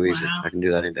mean? That's too easy. Wow. I can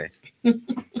do that any day,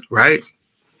 Right.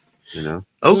 you know.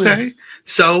 Okay.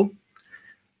 So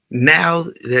now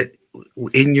that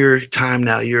in your time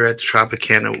now you're at the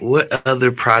Tropicana, what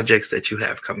other projects that you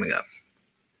have coming up?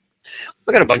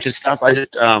 I got a bunch of stuff. I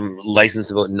just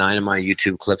licensed about 9 of my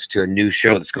YouTube clips to a new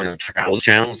show that's going to Travel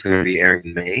Channel. It's going to be airing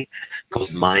in May,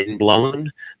 called Mind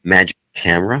Blown Magic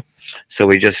Camera. So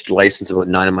we just licensed about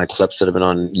 9 of my clips that have been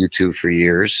on YouTube for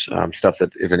years. Stuff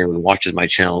that if anyone watches my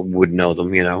channel would know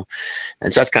them, you know.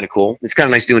 And so that's kind of cool. It's kind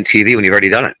of nice doing TV when you've already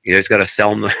done it. You just got to sell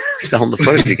them the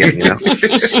footage again, you know,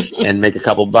 and make a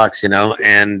couple bucks, you know.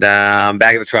 And I'm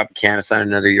back at the Tropicana, signed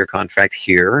another year contract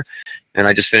here. And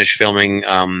I just finished filming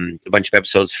a bunch of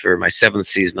episodes for my 7th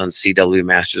season on CW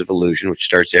Masters of Illusion, which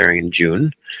starts airing in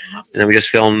June. And then we just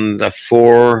filmed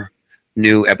 4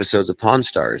 new episodes of Pawn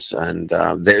Stars, and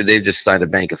they've just signed a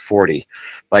bank of 40.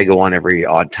 I go on every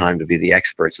odd time to be the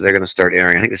expert, so they're going to start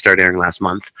airing. I think they started airing last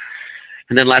month.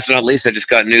 And then last but not least, I just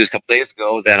got news a couple days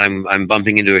ago that I'm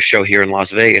bumping into a show here in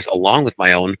Las Vegas, along with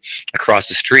my own, across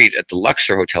the street at the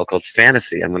Luxor Hotel called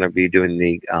Fantasy. I'm going to be doing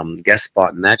the guest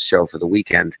spot in that show for the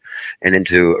weekend and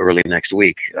into early next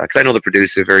week. Because I know the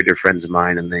producer, very dear friends of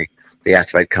mine, and they asked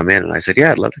if I'd come in, and I said,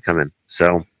 yeah, I'd love to come in.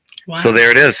 So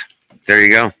there it is. There you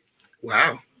go.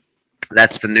 Wow.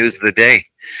 That's the news of the day.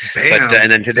 Bam. But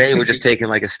and then today we're just taking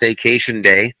like a staycation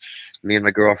day. Me and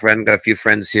my girlfriend got a few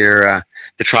friends here,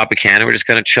 the Tropicana. We're just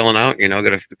kind of chilling out, you know.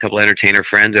 Got a couple of entertainer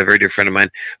friends. A very dear friend of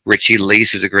mine, Richie Lease,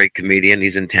 who's a great comedian.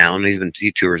 He's in town.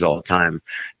 He tours all the time,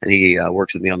 and he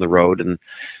works with me on the road. And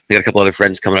we got a couple other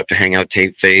friends coming up to hang out,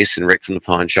 Tape Face and Rick from the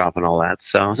Pawn Shop and all that.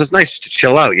 So it's nice to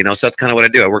chill out, you know. So that's kind of what I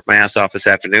do. I work my ass off this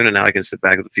afternoon, and now I can sit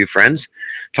back with a few friends,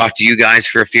 talk to you guys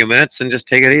for a few minutes, and just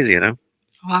take it easy, you know.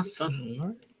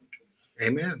 Awesome.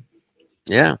 Amen.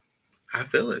 Yeah. I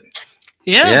feel it.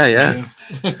 Yeah. Yeah.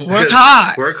 Work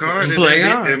hard. Work hard and Play be,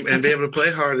 hard. And be able to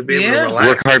play hard and be able Yeah. to relax.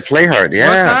 Work hard, play hard. Yeah,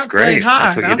 Work hard, that's play great.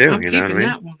 That's hard. what you do. I'm You know what I keeping mean?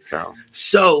 that one. So.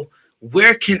 So,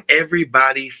 where can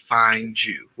everybody find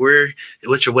you?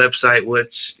 What's your website?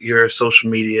 What's your social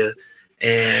media,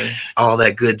 and all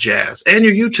that good jazz, and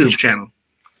your YouTube channel?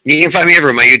 You can find me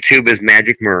everywhere. My YouTube is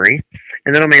Magic Murray.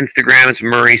 And then on my Instagram, it's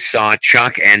Murray Saw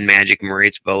Chuck and Magic Murray.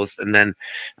 It's both. And then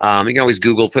you can always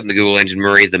put in the Google engine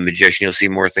Murray the Magician. You'll see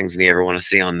more things than you ever want to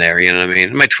see on there. You know what I mean?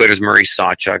 And my Twitter's Murray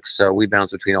Saw Chuck. So we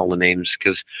bounce between all the names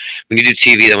because when you do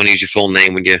TV, they want to use your full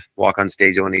name. When you walk on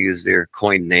stage, they want to use their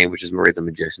coined name, which is Murray the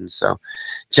Magician. So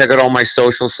check out all my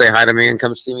socials, say hi to me, and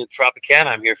come see me at Tropicana.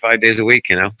 I'm here 5 days a week,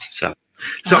 you know. So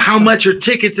How much are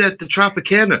tickets at the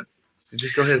Tropicana?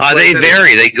 Just go ahead. And they plug that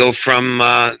vary. They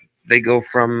go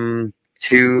from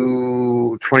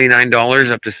to $29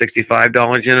 up to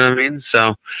 $65. You know what I mean?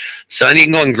 So and you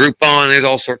can go on Groupon. There's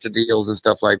all sorts of deals and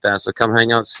stuff like that. So come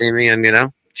hang out, see me, and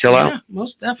chill out. Yeah,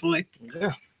 most definitely.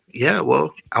 in. Yeah,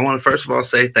 well, I want to first of all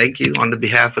say thank you on the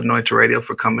behalf of Anointed Radio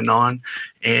for coming on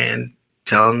and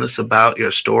telling us about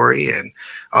your story and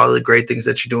all the great things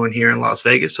that you're doing here in Las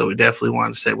Vegas. So we definitely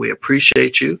want to say we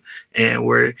appreciate you, and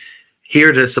we're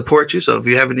here to support you. So if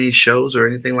you have any shows or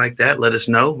anything like that, let us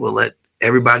know. We'll let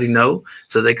everybody know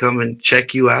so they come and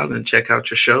check you out and check out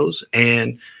your shows.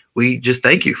 And we just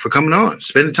thank you for coming on,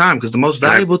 spending time, because the most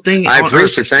valuable thing I on earth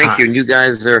appreciate. is Thank time. you, and you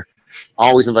guys are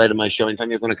always invited to my show.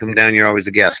 Anytime you want to come down, you're always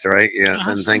a guest. All right? Yeah. And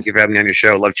Awesome. thank you for having me on your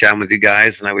show. Love chatting with you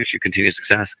guys, and I wish you continued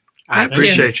success. I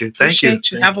appreciate you. Thank you.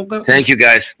 Appreciate you. Have a good Thank you,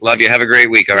 guys. Love you. Have a great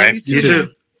week. All right. Love You too.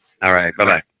 All right. Bye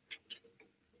bye.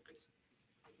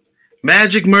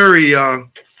 Magic Murray, y'all.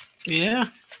 Yeah.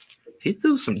 He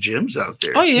threw some gems out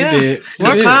there. Oh, yeah. You did. Work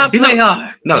You did. hard, You know- play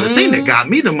hard. No, the thing that Mhm. got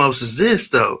me the most is this,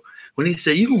 though. When he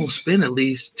said you're gonna spend at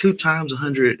least 2 times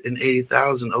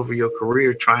 180,000 over your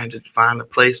career trying to find a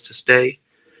place to stay,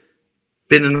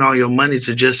 spending all your money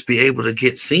to just be able to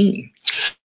get seen.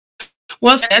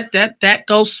 Well, that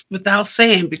goes without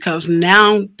saying, because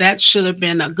now that should have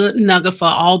been a good nugget for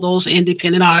all those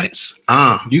independent artists.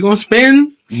 You gonna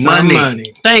spend some Money.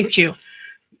 money. Thank you.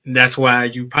 That's why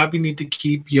you probably need to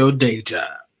keep your day job.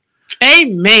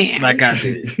 Amen. Like I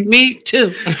said. Me too.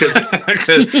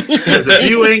 Because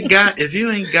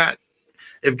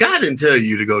if God didn't tell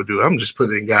you to go do it, I'm just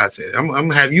putting it in God's head. I'm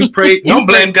gonna have you pray. Don't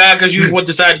blame God because you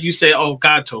decided you said, "Oh,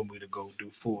 God told me to go do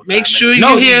full." Make sure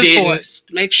no, you hear his didn't. voice.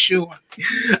 Make sure.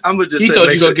 I'm gonna just He say, told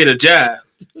make you sure- go get a job.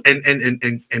 and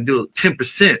do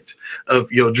 10%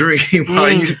 of your dream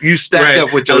while you stack Right.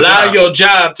 up with your Allow job. your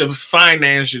job to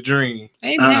finance your dream.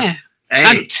 Amen.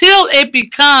 Hey, Until it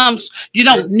becomes you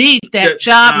don't need that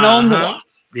job no Uh-huh. more.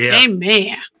 yeah,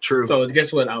 Amen. true. So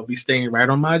guess what? I'll be staying right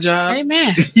on my job.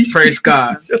 Amen. Praise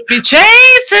God. Be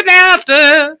chasing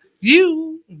after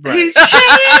you. He's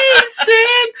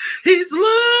chasing. He's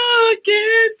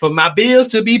looking. For my bills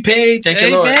to be paid. Thank you,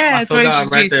 Lord. Amen. I feel Praise God you,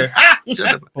 right Jesus. there.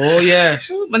 Shut up. Oh,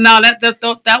 yes. But no,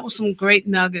 that was some great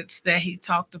nuggets that he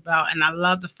talked about, and I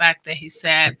love the fact that he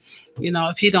said, you know,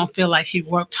 if he don't feel like he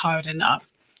worked hard enough,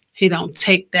 he don't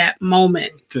take that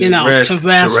moment, To you know, rest. to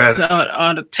rest, To rest.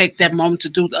 Or to take that moment to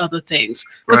do the other things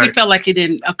because he Right. felt like he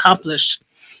didn't accomplish.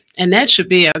 And that should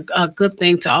be a good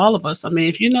thing to all of us. I mean,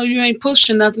 if you know you ain't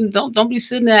pushing nothing, don't be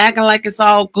sitting there acting like it's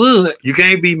all good. You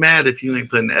can't be mad if you ain't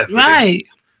putting the effort in. Right.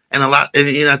 And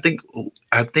you know,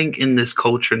 I think in this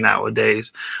culture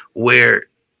nowadays where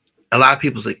a lot of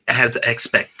people has an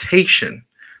expectation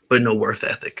but no worth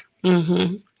ethic.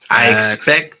 Mm-hmm. I Facts.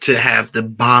 expect to have the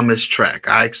bombest track.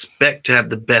 I expect to have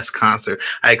the best concert.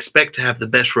 I expect to have the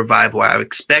best revival. I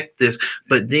expect this,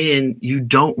 but then you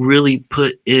don't really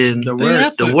put in The The word.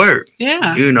 effort. the work.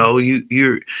 Yeah. You know,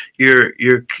 you're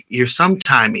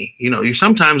sometimey. You know, you're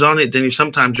sometimes on it, then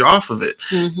you're off of it.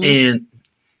 Mhm. And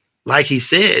like he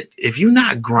said, if you're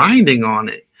not grinding on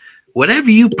it, whatever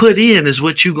you put in is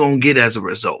what you're gonna get as a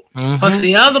result. Mhm. But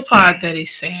the other part that he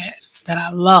said that I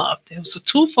loved, it was a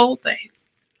twofold thing.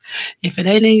 If it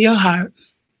ain't in your heart,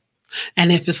 and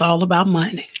if it's all about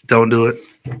money. Don't do it.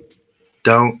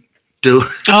 Don't do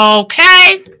it.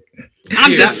 Okay.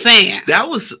 I'm Yeah. just saying. That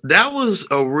was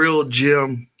a real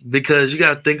gem because you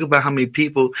got to think about how many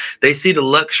people they see the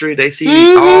luxury, they see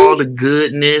Mhm. all the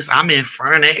goodness. I'm in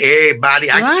front of everybody.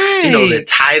 Right. You know, the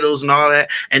titles and all that,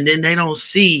 and then they don't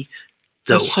see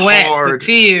the sweat, hard. the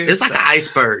tears. It's like an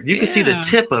iceberg. You can see the Yeah.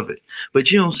 tip of it,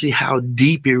 but you don't see how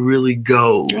deep it really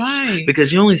goes. Right.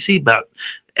 Because you only see about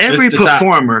every Just the top.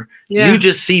 performer. Yeah. You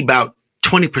just see about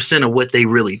 20% of what they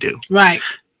really do. Right.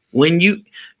 When you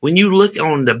look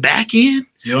on the back end,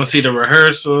 You don't see the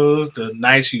rehearsals, the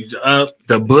nights you up,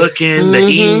 the booking, the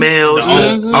Mhm. emails,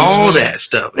 Mhm. all that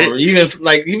stuff. or even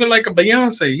like a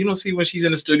Beyonce. You don't see when she's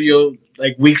in the studio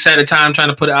like weeks at a time trying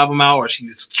to put an album out, or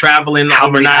she's traveling How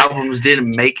many overnight. albums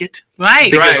didn't make it?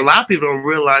 Right. Because Right. a lot of people don't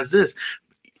realize this.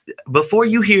 Before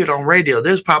you hear it on radio,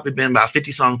 there's probably been about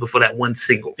 50 songs before that one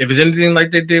single. If it's anything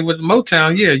like they did with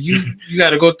Motown, yeah, you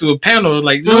got to go through a panel.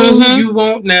 Like, no, Mhm. you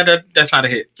won't. Nah, that's not a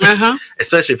hit. Uh-huh.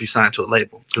 Especially if you sign to a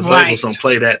label. Because Right. labels don't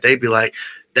play that. They'd be like,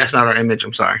 that's not our image.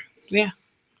 I'm sorry. Yeah.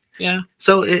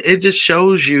 So it just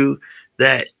shows you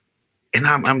that, and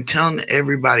I'm telling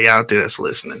everybody out there that's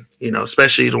listening, you know,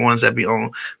 especially the ones that be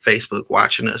on Facebook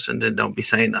watching us and then don't be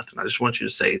saying nothing. I just want you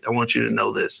to say, I want you to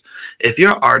know this. If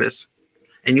you're an artist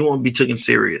and you want to be taken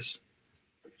serious,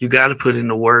 you got to put in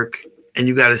the work, and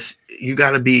you got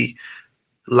to be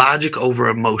logic over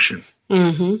emotion.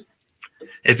 Mm-hmm.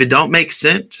 If it don't make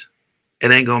sense, it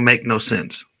ain't gonna make no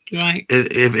sense. Right.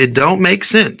 If it don't make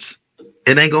sense,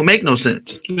 it ain't gonna make no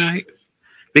sense. Right.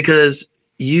 Because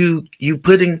you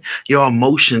putting your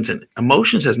emotions in.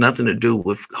 Emotions has nothing to do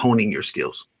with honing your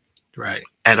skills Right.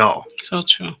 at all. So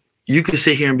true. You can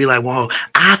sit here and be like, well,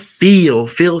 I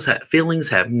feelings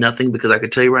have nothing, because I can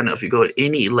tell you right now, if you go to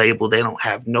any label, they don't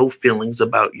have no feelings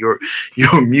about your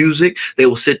music. They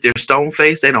will sit there stone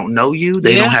faced. They don't know you.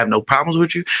 They Yeah. don't have no problems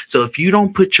with you. So if you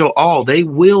don't put your all, they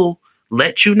will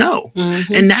let you know. Mhm.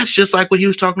 And that's just like what he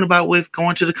was talking about with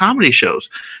going to the comedy shows.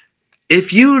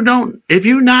 If you're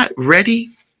not ready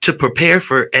to prepare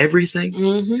for everything,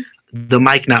 Mhm. the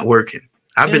mic not working.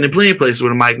 I've been Yeah. in plenty of places where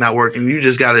the mic not working. You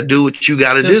just got to do what you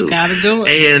got to Just do. gotta do it.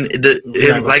 And We're not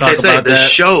gonna like talk they say, about the that.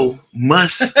 show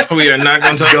must We are not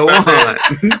going to talk go about that.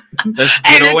 on. Let's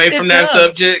And get away it from that does.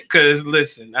 subject, because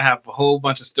listen, I have a whole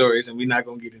bunch of stories, and we're not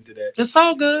going to get into that. It's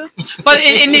all good, but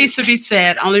it needs to be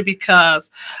said only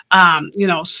because, you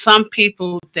know, some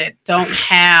people that don't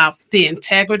have the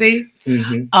integrity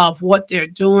Mhm. of what they're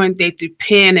doing, they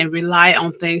depend and rely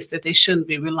on things that they shouldn't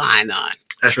be relying on.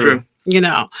 That's True. true. You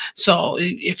know, so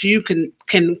if you can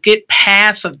get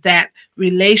past of that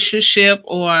relationship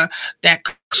or that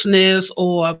closeness,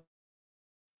 or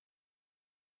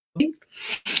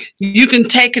you can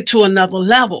take it to another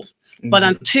level. But Mhm.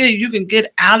 until you can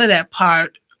get out of that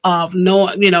part of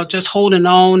knowing, you know, just holding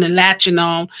on and latching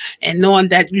on and knowing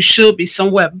that you should be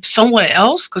somewhere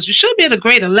else, because you should be at a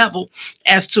greater level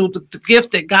as to the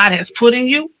gift that God has put in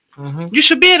you. Mm-hmm. You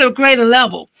should be at a greater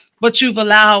level, but you've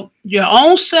allowed your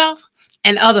own self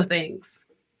and other things,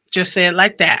 just say it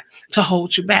like that, to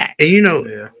hold you back. And you know,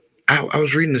 Yeah. I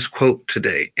was reading this quote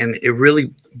today, and it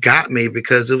really got me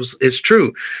because it's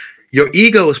true. Your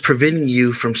ego is preventing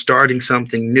you from starting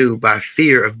something new by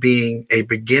fear of being a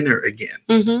beginner again.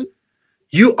 Mm-hmm.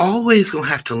 You always gonna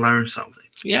have to learn something.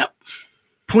 Yep.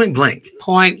 Point blank.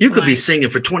 Point. You could be blank. singing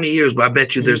for 20 years, but I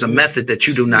bet you there's a method that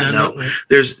you do not know. No.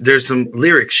 There's some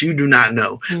lyrics you do not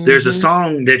know. There's a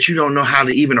song that you don't know how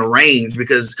to even arrange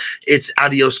because it's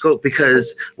out of your scope,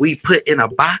 because we put in a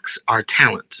box our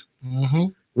talent. Mm-hmm.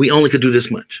 We only could do this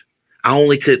much. I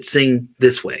only could sing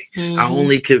this way. I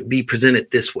only could be presented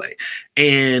this way.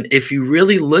 And if you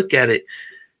really look at it,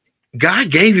 God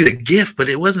gave you the gift, but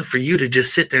it wasn't for you to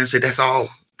just sit there and say, that's all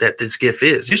that this gift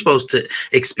is. You're supposed to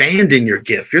expand in your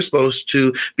gift. You're supposed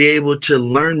to be able to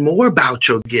learn more about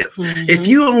your gift. If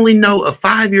you only know a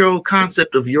 5-year-old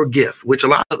concept of your gift, which a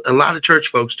lot of church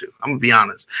folks do, I'm gonna be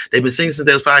honest, they've been singing since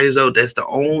they was 5 years old. That's the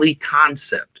only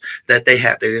concept that they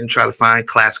have. They didn't try to find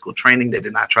classical training. They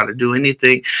did not try to do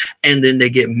anything. And then they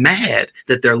get mad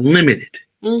that they're limited.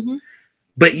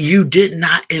 But you did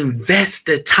not invest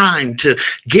the time to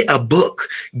get a book,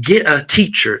 get a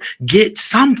teacher, get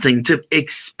something to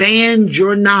expand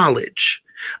your knowledge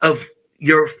of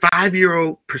your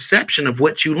 5-year-old perception of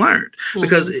what you learned.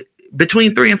 Because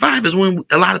between 3 and 5 is when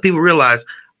a lot of people realize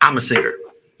I'm a singer.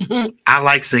 I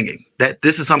like singing. That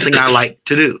this is something I like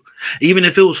to do. Even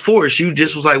if it was forced, you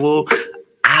just was like, well,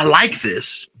 I like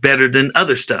this better than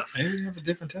other stuff. Maybe you have a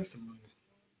different testimony.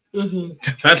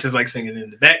 I just like singing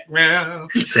in the background.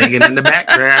 Singing in the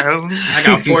background. I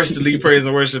got forced to lead praise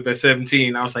and worship at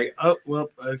 17. I was like, oh,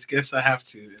 well, I guess I have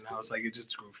to. And I was like, it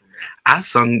just grew from there. I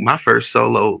sung my first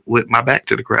solo with my back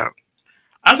to the crowd.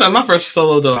 I sang my first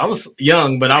solo, though. I was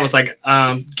young, but I was like,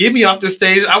 get me off the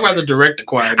stage. I'd rather direct the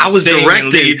choir. I was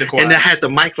directing, the choir. and I had the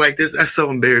mic like this. That's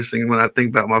so embarrassing when I think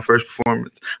about my first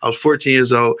performance. I was 14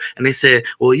 years old, and they said,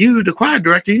 well, you, the choir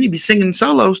director, you need to be singing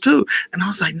solos, too. And I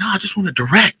was like, no, I just want to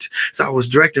direct. So I was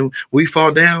directing We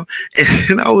Fall Down,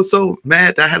 and I was so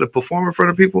mad that I had to perform in front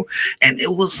of people, and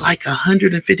it was like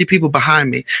 150 people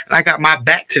behind me, and I got my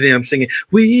back to them singing,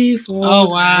 We Fall Oh, Down.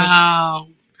 wow.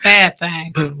 Bad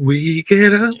thing. But we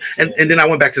get up, and then I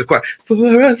went back to the choir for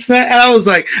us, and I was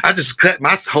like, I just cut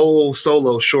my whole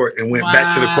solo short and went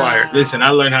back to the choir. Listen, I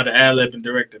learned how to ad-lib and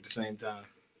direct at the same time.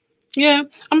 Yeah,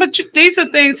 but these are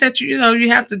things that you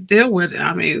have to deal with.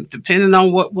 I mean, depending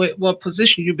on what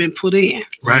position you've been put in,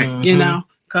 Right? you know.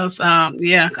 Because I've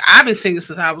been singing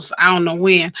since I don't know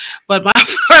when, but my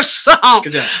first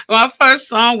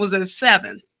song was at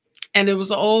 7. And it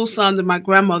was an old song that my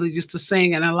grandmother used to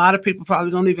sing. And a lot of people probably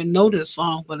don't even know this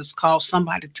song, but it's called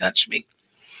Somebody Touch Me.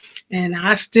 And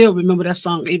I still remember that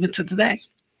song even to today.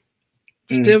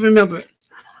 Still remember it.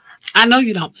 I know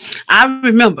you don't. I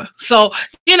remember. So,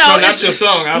 No, that's your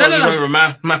song. I don't remember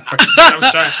my first. I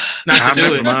was trying not to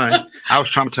do it. Mine. I was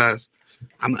traumatized.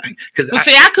 I'm like,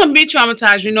 see, I couldn't be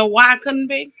traumatized. You know why I couldn't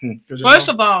be? First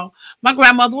of all, my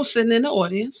grandmother was sitting in the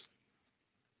audience.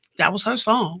 That was her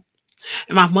song.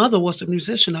 And my mother was the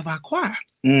musician of our choir.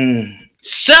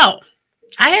 So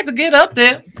I had to get up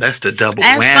there. That's the double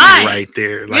and whammy sign. right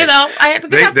there. Like, I had to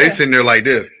get up there. They sitting there like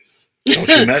this. Don't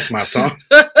you mess my song.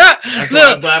 That's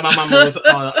why I'm glad my mama was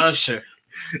on an usher.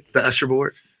 The usher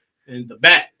board. In the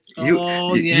back. You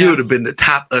would have been the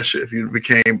top usher if you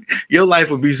became. Your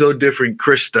life would be so different,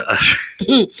 Chris the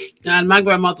usher. And my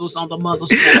grandmother was on the mother's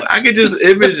board. I could just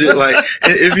image it like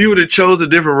if you would have chose a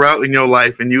different route in your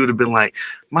life, and you would have been like,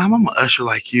 "Mom, I'm an usher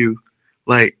like you."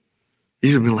 Like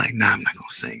you'd have been like, "Nah, I'm not gonna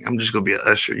sing. I'm just gonna be an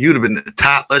usher." You'd have been the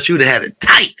top usher. You'd have had it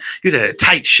tight. You'd have had a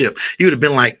tight ship. You would have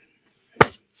been like,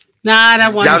 "Nah,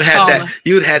 that one is calling."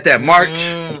 You would have had that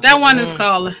march. That one is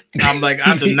calling. I'm like,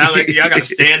 I do not like y'all. Got to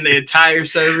stand the entire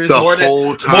service The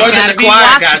whole time. More than the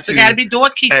choir got to. Got to be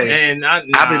doorkeepers. Hey, and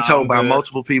I've been told by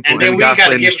multiple people And in then the we gospel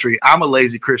gotta industry, I'm a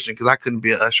lazy Christian because I couldn't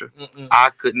be an usher.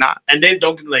 I could not. And then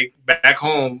don't like back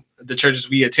home, the churches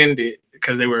we attended,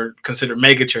 because they were considered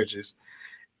mega churches.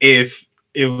 If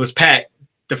it was packed,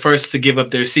 the first to give up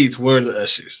their seats were the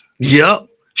ushers. Yep.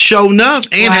 Show enough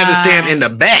and had to stand in the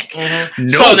back.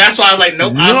 No. So that's why I was like,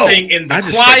 nope, I'm saying in the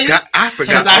choir. I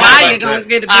forgot.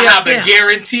 I have a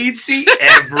guaranteed seat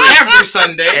every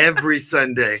Sunday. Every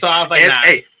Sunday. So I was like, nah.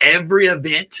 Hey, every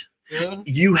event,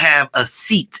 you have a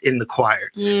seat in the choir.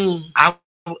 I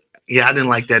didn't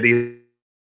like that either.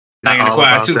 Like in the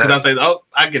choir too, because I was like, oh,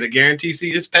 I get a guaranteed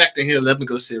seat. It's packed in here. Let me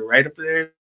go sit right up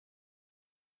there.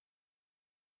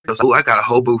 Oh, I got a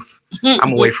whole booth.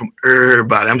 I'm away from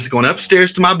everybody. I'm just going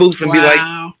upstairs to my booth and be like,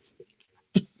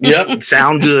 yep,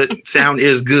 sound good. Sound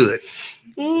is good.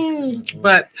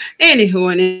 But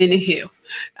anywho.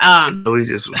 So we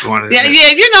just wanted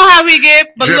you know how we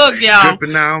get. But look, y'all.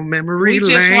 Dripping down memory lane.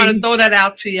 We just want to throw that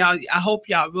out to y'all. I hope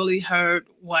y'all really heard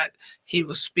what he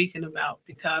was speaking about,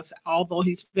 because although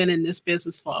he's been in this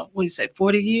business for,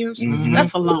 40 years?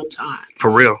 That's a long time.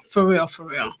 For real.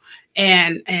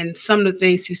 And some of the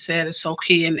things he said is so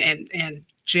key, and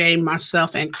Jay,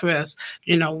 myself, and Chris,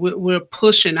 we're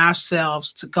pushing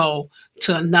ourselves to go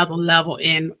to another level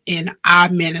in our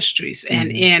ministries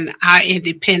and in our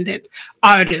independent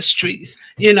artistries.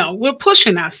 We're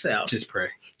pushing ourselves. Just pray.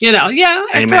 And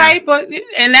pray,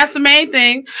 and that's the main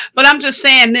thing. But I'm just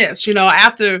saying this,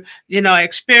 after,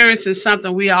 experiencing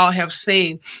something we all have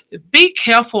seen, be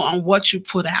careful on what you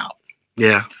put out.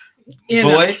 Yeah.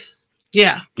 Boy.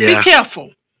 Yeah. Be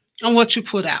careful on what you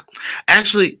put out.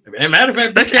 Actually, as a matter of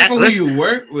fact, be careful who you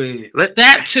work with.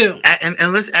 That too.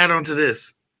 And let's add on to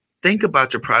this. Think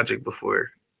about your project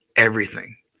before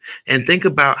everything. And think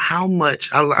about how much,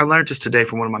 I learned this today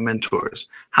from one of my mentors.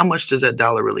 How much does that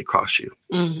dollar really cost you?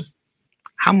 Mm-hmm.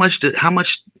 How much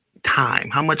time,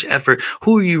 how much effort,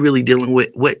 who are you really dealing with?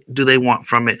 What do they want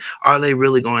from it? Are they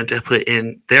really going to put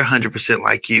in their 100%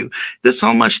 like you? There's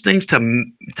so much things to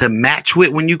match with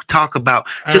when you talk about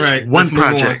just one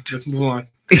project. Let's move on.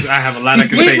 I have a lot I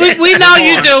can say. We know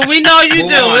you do. We know you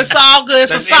do. On. It's all good.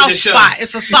 It's a soft spot.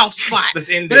 It's a soft spot. Let's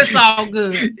end but it's all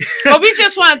good. But we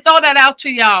just want to throw that out to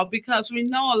y'all because we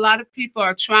know a lot of people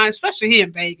are trying, especially here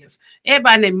in Vegas.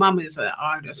 Everybody named Mama is an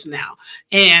artist now.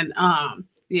 And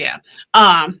yeah.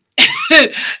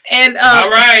 And all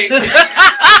right.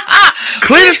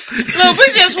 Look, we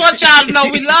just want y'all to know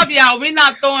we love y'all. We're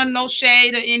not throwing no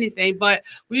shade or anything, but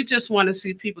we just want to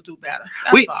see people do better.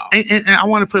 That's all. And I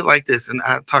want to put it like this, and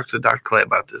I talked to Dr. Clay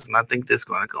about this, and I think this is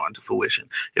going to go into fruition.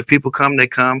 If people come, they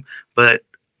come, but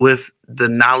with the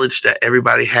knowledge that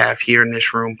everybody have here in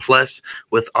this room, plus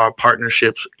with our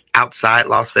partnerships outside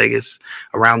Las Vegas,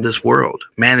 around this world,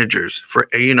 managers for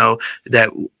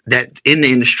that in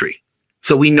the industry.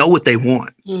 So we know what they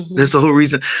want. Mm-hmm. That's the whole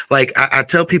reason. Like I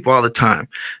tell people all the time,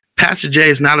 Pastor Jay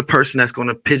is not a person that's going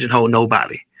to pigeonhole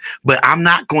nobody, but I'm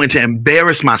not going to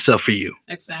embarrass myself for you.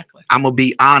 Exactly. I'm going to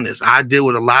be honest. I deal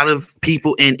with a lot of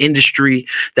people in industry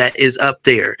that is up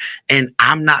there, and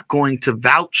I'm not going to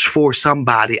vouch for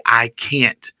somebody I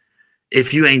can't.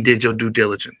 If you ain't did your due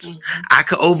diligence, I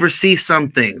could oversee some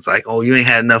things like, oh, you ain't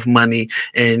had enough money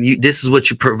and this is what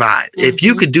you provide. If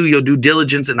you could do your due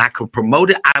diligence and I could promote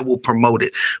it, I will promote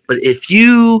it. But if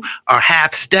you are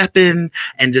half stepping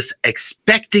and just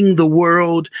expecting the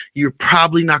world, you're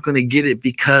probably not going to get it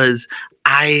because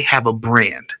I have a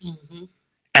brand.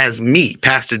 As me,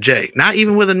 Pastor Jay, not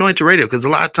even with Anointed Radio, because a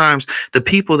lot of times the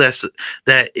people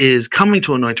that is coming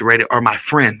to Anointed Radio are my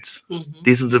friends.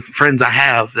 These are the friends I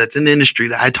have that's in the industry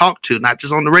that I talk to, not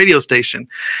just on the radio station.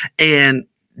 And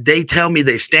they tell me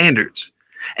their standards.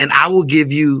 And I will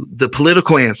give you the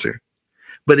political answer.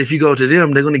 But if you go to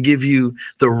them, they're going to give you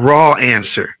the raw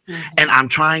answer. And I'm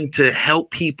trying to help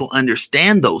people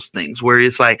understand those things where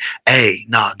it's like, hey,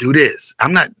 nah, do this.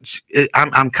 I'm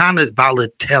kind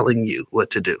of telling you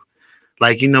what to do.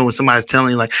 Like, when somebody's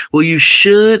telling you like, well, you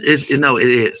should, it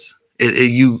is.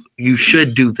 You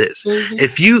should do this.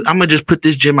 I'm going to just put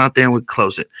this gem out there and we'll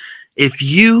close it. If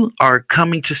you are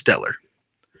coming to Stellar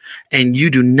and you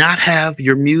do not have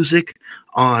your music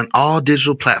on all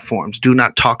digital platforms, do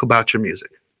not talk about your music.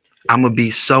 I'm going to be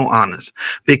so honest,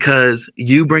 because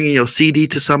you bringing your CD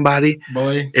to somebody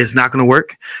is not going to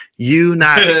work. You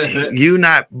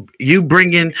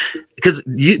bringing, because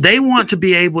they want to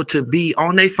be able to be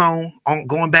on their phone,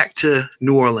 going back to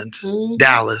New Orleans,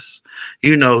 Dallas,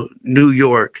 New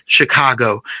York,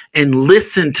 Chicago, and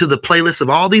listen to the playlist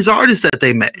of all these artists that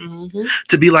they met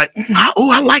to be like, oh,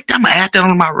 I like that. I'm going to add that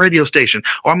on my radio station,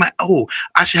 or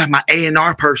I should have my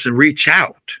A&R person reach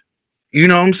out. You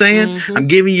know what I'm saying? I'm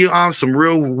giving you all some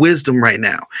real wisdom right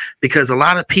now, because a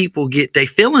lot of people get their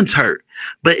feelings hurt,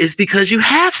 but it's because you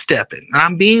have stepping.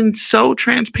 I'm being so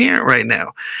transparent right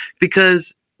now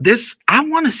because I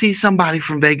want to see somebody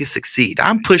from Vegas succeed.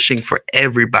 I'm pushing for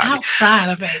everybody outside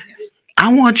of Vegas.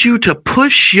 I want you to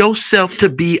push yourself to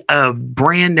be a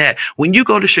brand that when you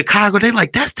go to Chicago, they're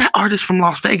like, that's that artist from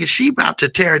Las Vegas. She about to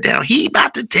tear it down. He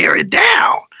about to tear it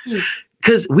down.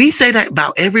 Because we say that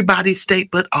about everybody's state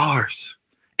but ours.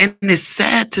 And it's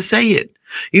sad to say it.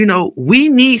 We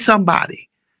need somebody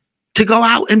to go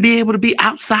out and be able to be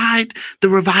outside the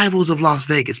revivals of Las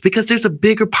Vegas, because there's a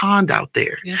bigger pond out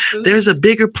there. Yes, there's a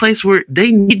bigger place where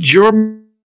they need your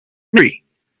memory.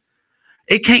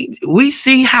 We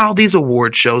see how these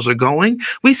award shows are going.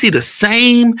 We see the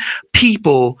same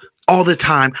people all the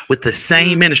time with the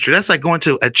same ministry. That's like going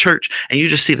to a church and you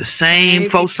just see the same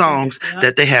folk songs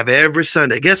that they have every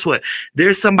Sunday. Guess what?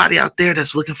 There's somebody out there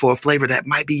that's looking for a flavor that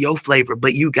might be your flavor,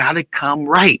 but you got to come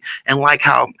right. And like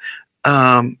how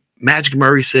Magic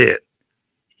Murray said,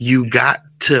 you got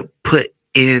to put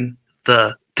in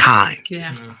the time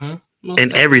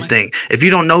and everything. If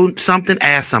you don't know something,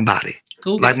 ask somebody.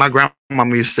 Google. Like my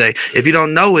grandmama used to say, if you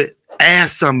don't know it,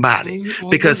 ask somebody, Mhm.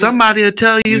 because somebody will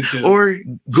tell you, YouTube. or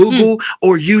Google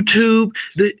or YouTube.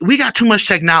 We got too much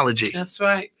technology That's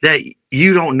right. that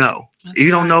you don't know. That's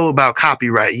You don't right. know about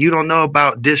copyright. You don't know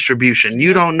about distribution.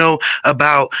 You don't know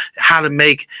about how to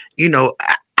make,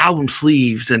 album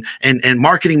sleeves and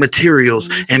marketing materials.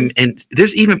 Mhm. And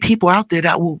there's even people out there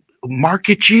that will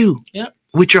market you Yep.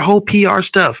 with your whole PR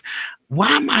stuff. Why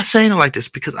am I saying it like this?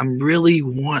 Because I really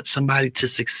want somebody to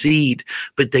succeed,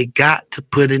 but they got to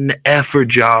put in the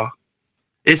effort, y'all.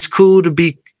 It's cool to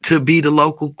be the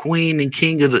local queen and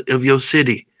king of your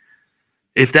city,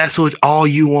 if that's what all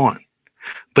you want.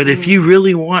 But if you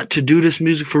really want to do this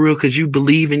music for real, because you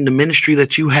believe in the ministry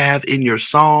that you have in your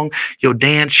song, your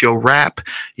dance, your rap,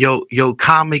 your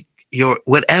comic, your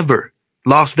whatever,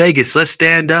 Las Vegas, let's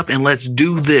stand up and let's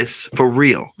do this for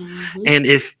real. Mhm. And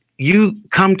if you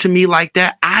come to me like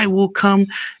that, I will come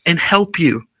and help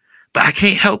you. But I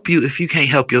can't help you if you can't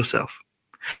help yourself.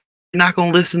 You're not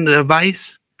going to listen to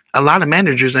advice. A lot of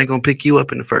managers ain't going to pick you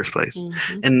up in the first place.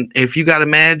 Mhm. And if you got a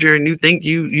manager and you think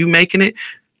you making it,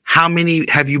 how many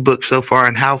have you booked so far,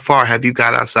 and how far have you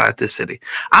got outside this city?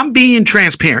 I'm being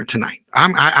transparent tonight.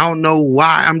 I don't know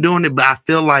why I'm doing it, but I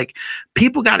feel like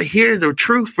people got to hear the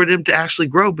truth for them to actually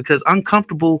grow, because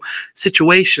uncomfortable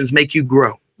situations make you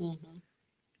grow. Mhm.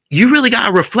 You really got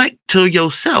to reflect to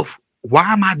yourself.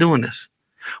 Why am I doing this?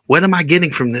 What am I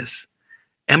getting from this?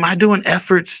 Am I doing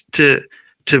efforts to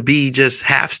be just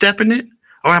half stepping it?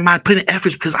 Or am I putting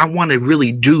efforts because I want to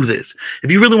really do this?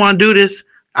 If you really want to do this,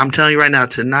 I'm telling you right now,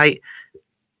 tonight,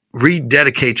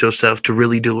 rededicate yourself to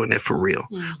really doing it for real.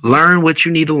 Mhm. Learn what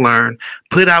you need to learn,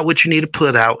 put out what you need to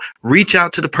put out, reach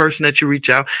out to the person that you reach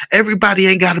out. Everybody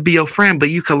ain't got to be your friend, but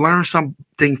you can learn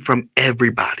something from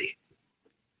everybody,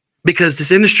 because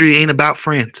this industry ain't about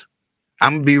friends.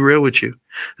 I'm going to be real with you.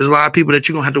 There's a lot of people that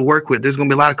you're going to have to work with. There's going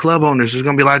to be a lot of club owners. There's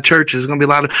going to be a lot of churches. There's going to be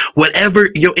a lot of whatever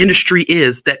your industry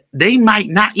is that they might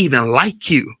not even like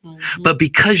you, Mhm. but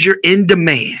because you're in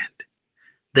demand,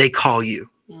 they call you.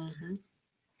 Mhm.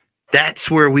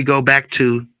 That's where we go back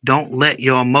to, don't let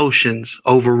your emotions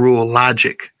overrule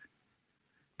logic,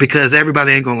 because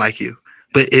everybody ain't going to like you.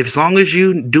 But if, as long as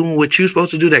you doing what you're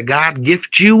supposed to do, that God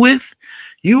gifts you with,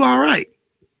 you all right.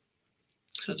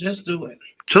 So just do it.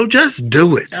 So just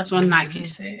do it. That's what Nike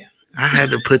said. I had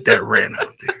to put that rant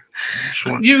out there. Just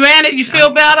want- You ran it. You feel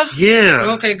better? Yeah.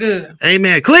 Okay, good.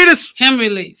 Amen. Cletus. Him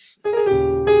release.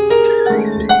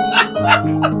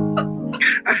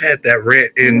 I had that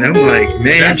rant and I'm like,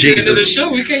 man, That's the end of the Jesus.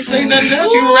 show. We can't say nothing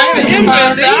else. You ran it. Him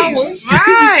 5 release. hours.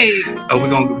 Right. Oh, we're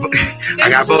going to, I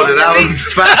got voted out of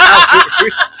 5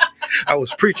 hours. I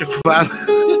was preaching for 5 hours.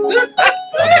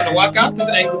 I was gonna walk out this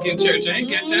Anglican church. I ain't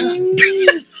got time.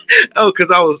 Oh, because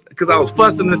I was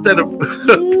fussing instead of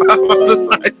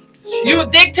prophesizing. You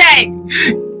dictate.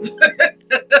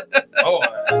 Oh,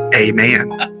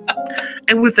 Amen.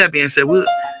 And with that being said, we'll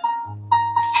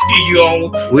see you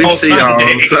on see y'all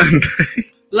on Sunday. Sunday.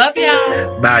 Love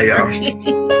y'all. Bye, y'all.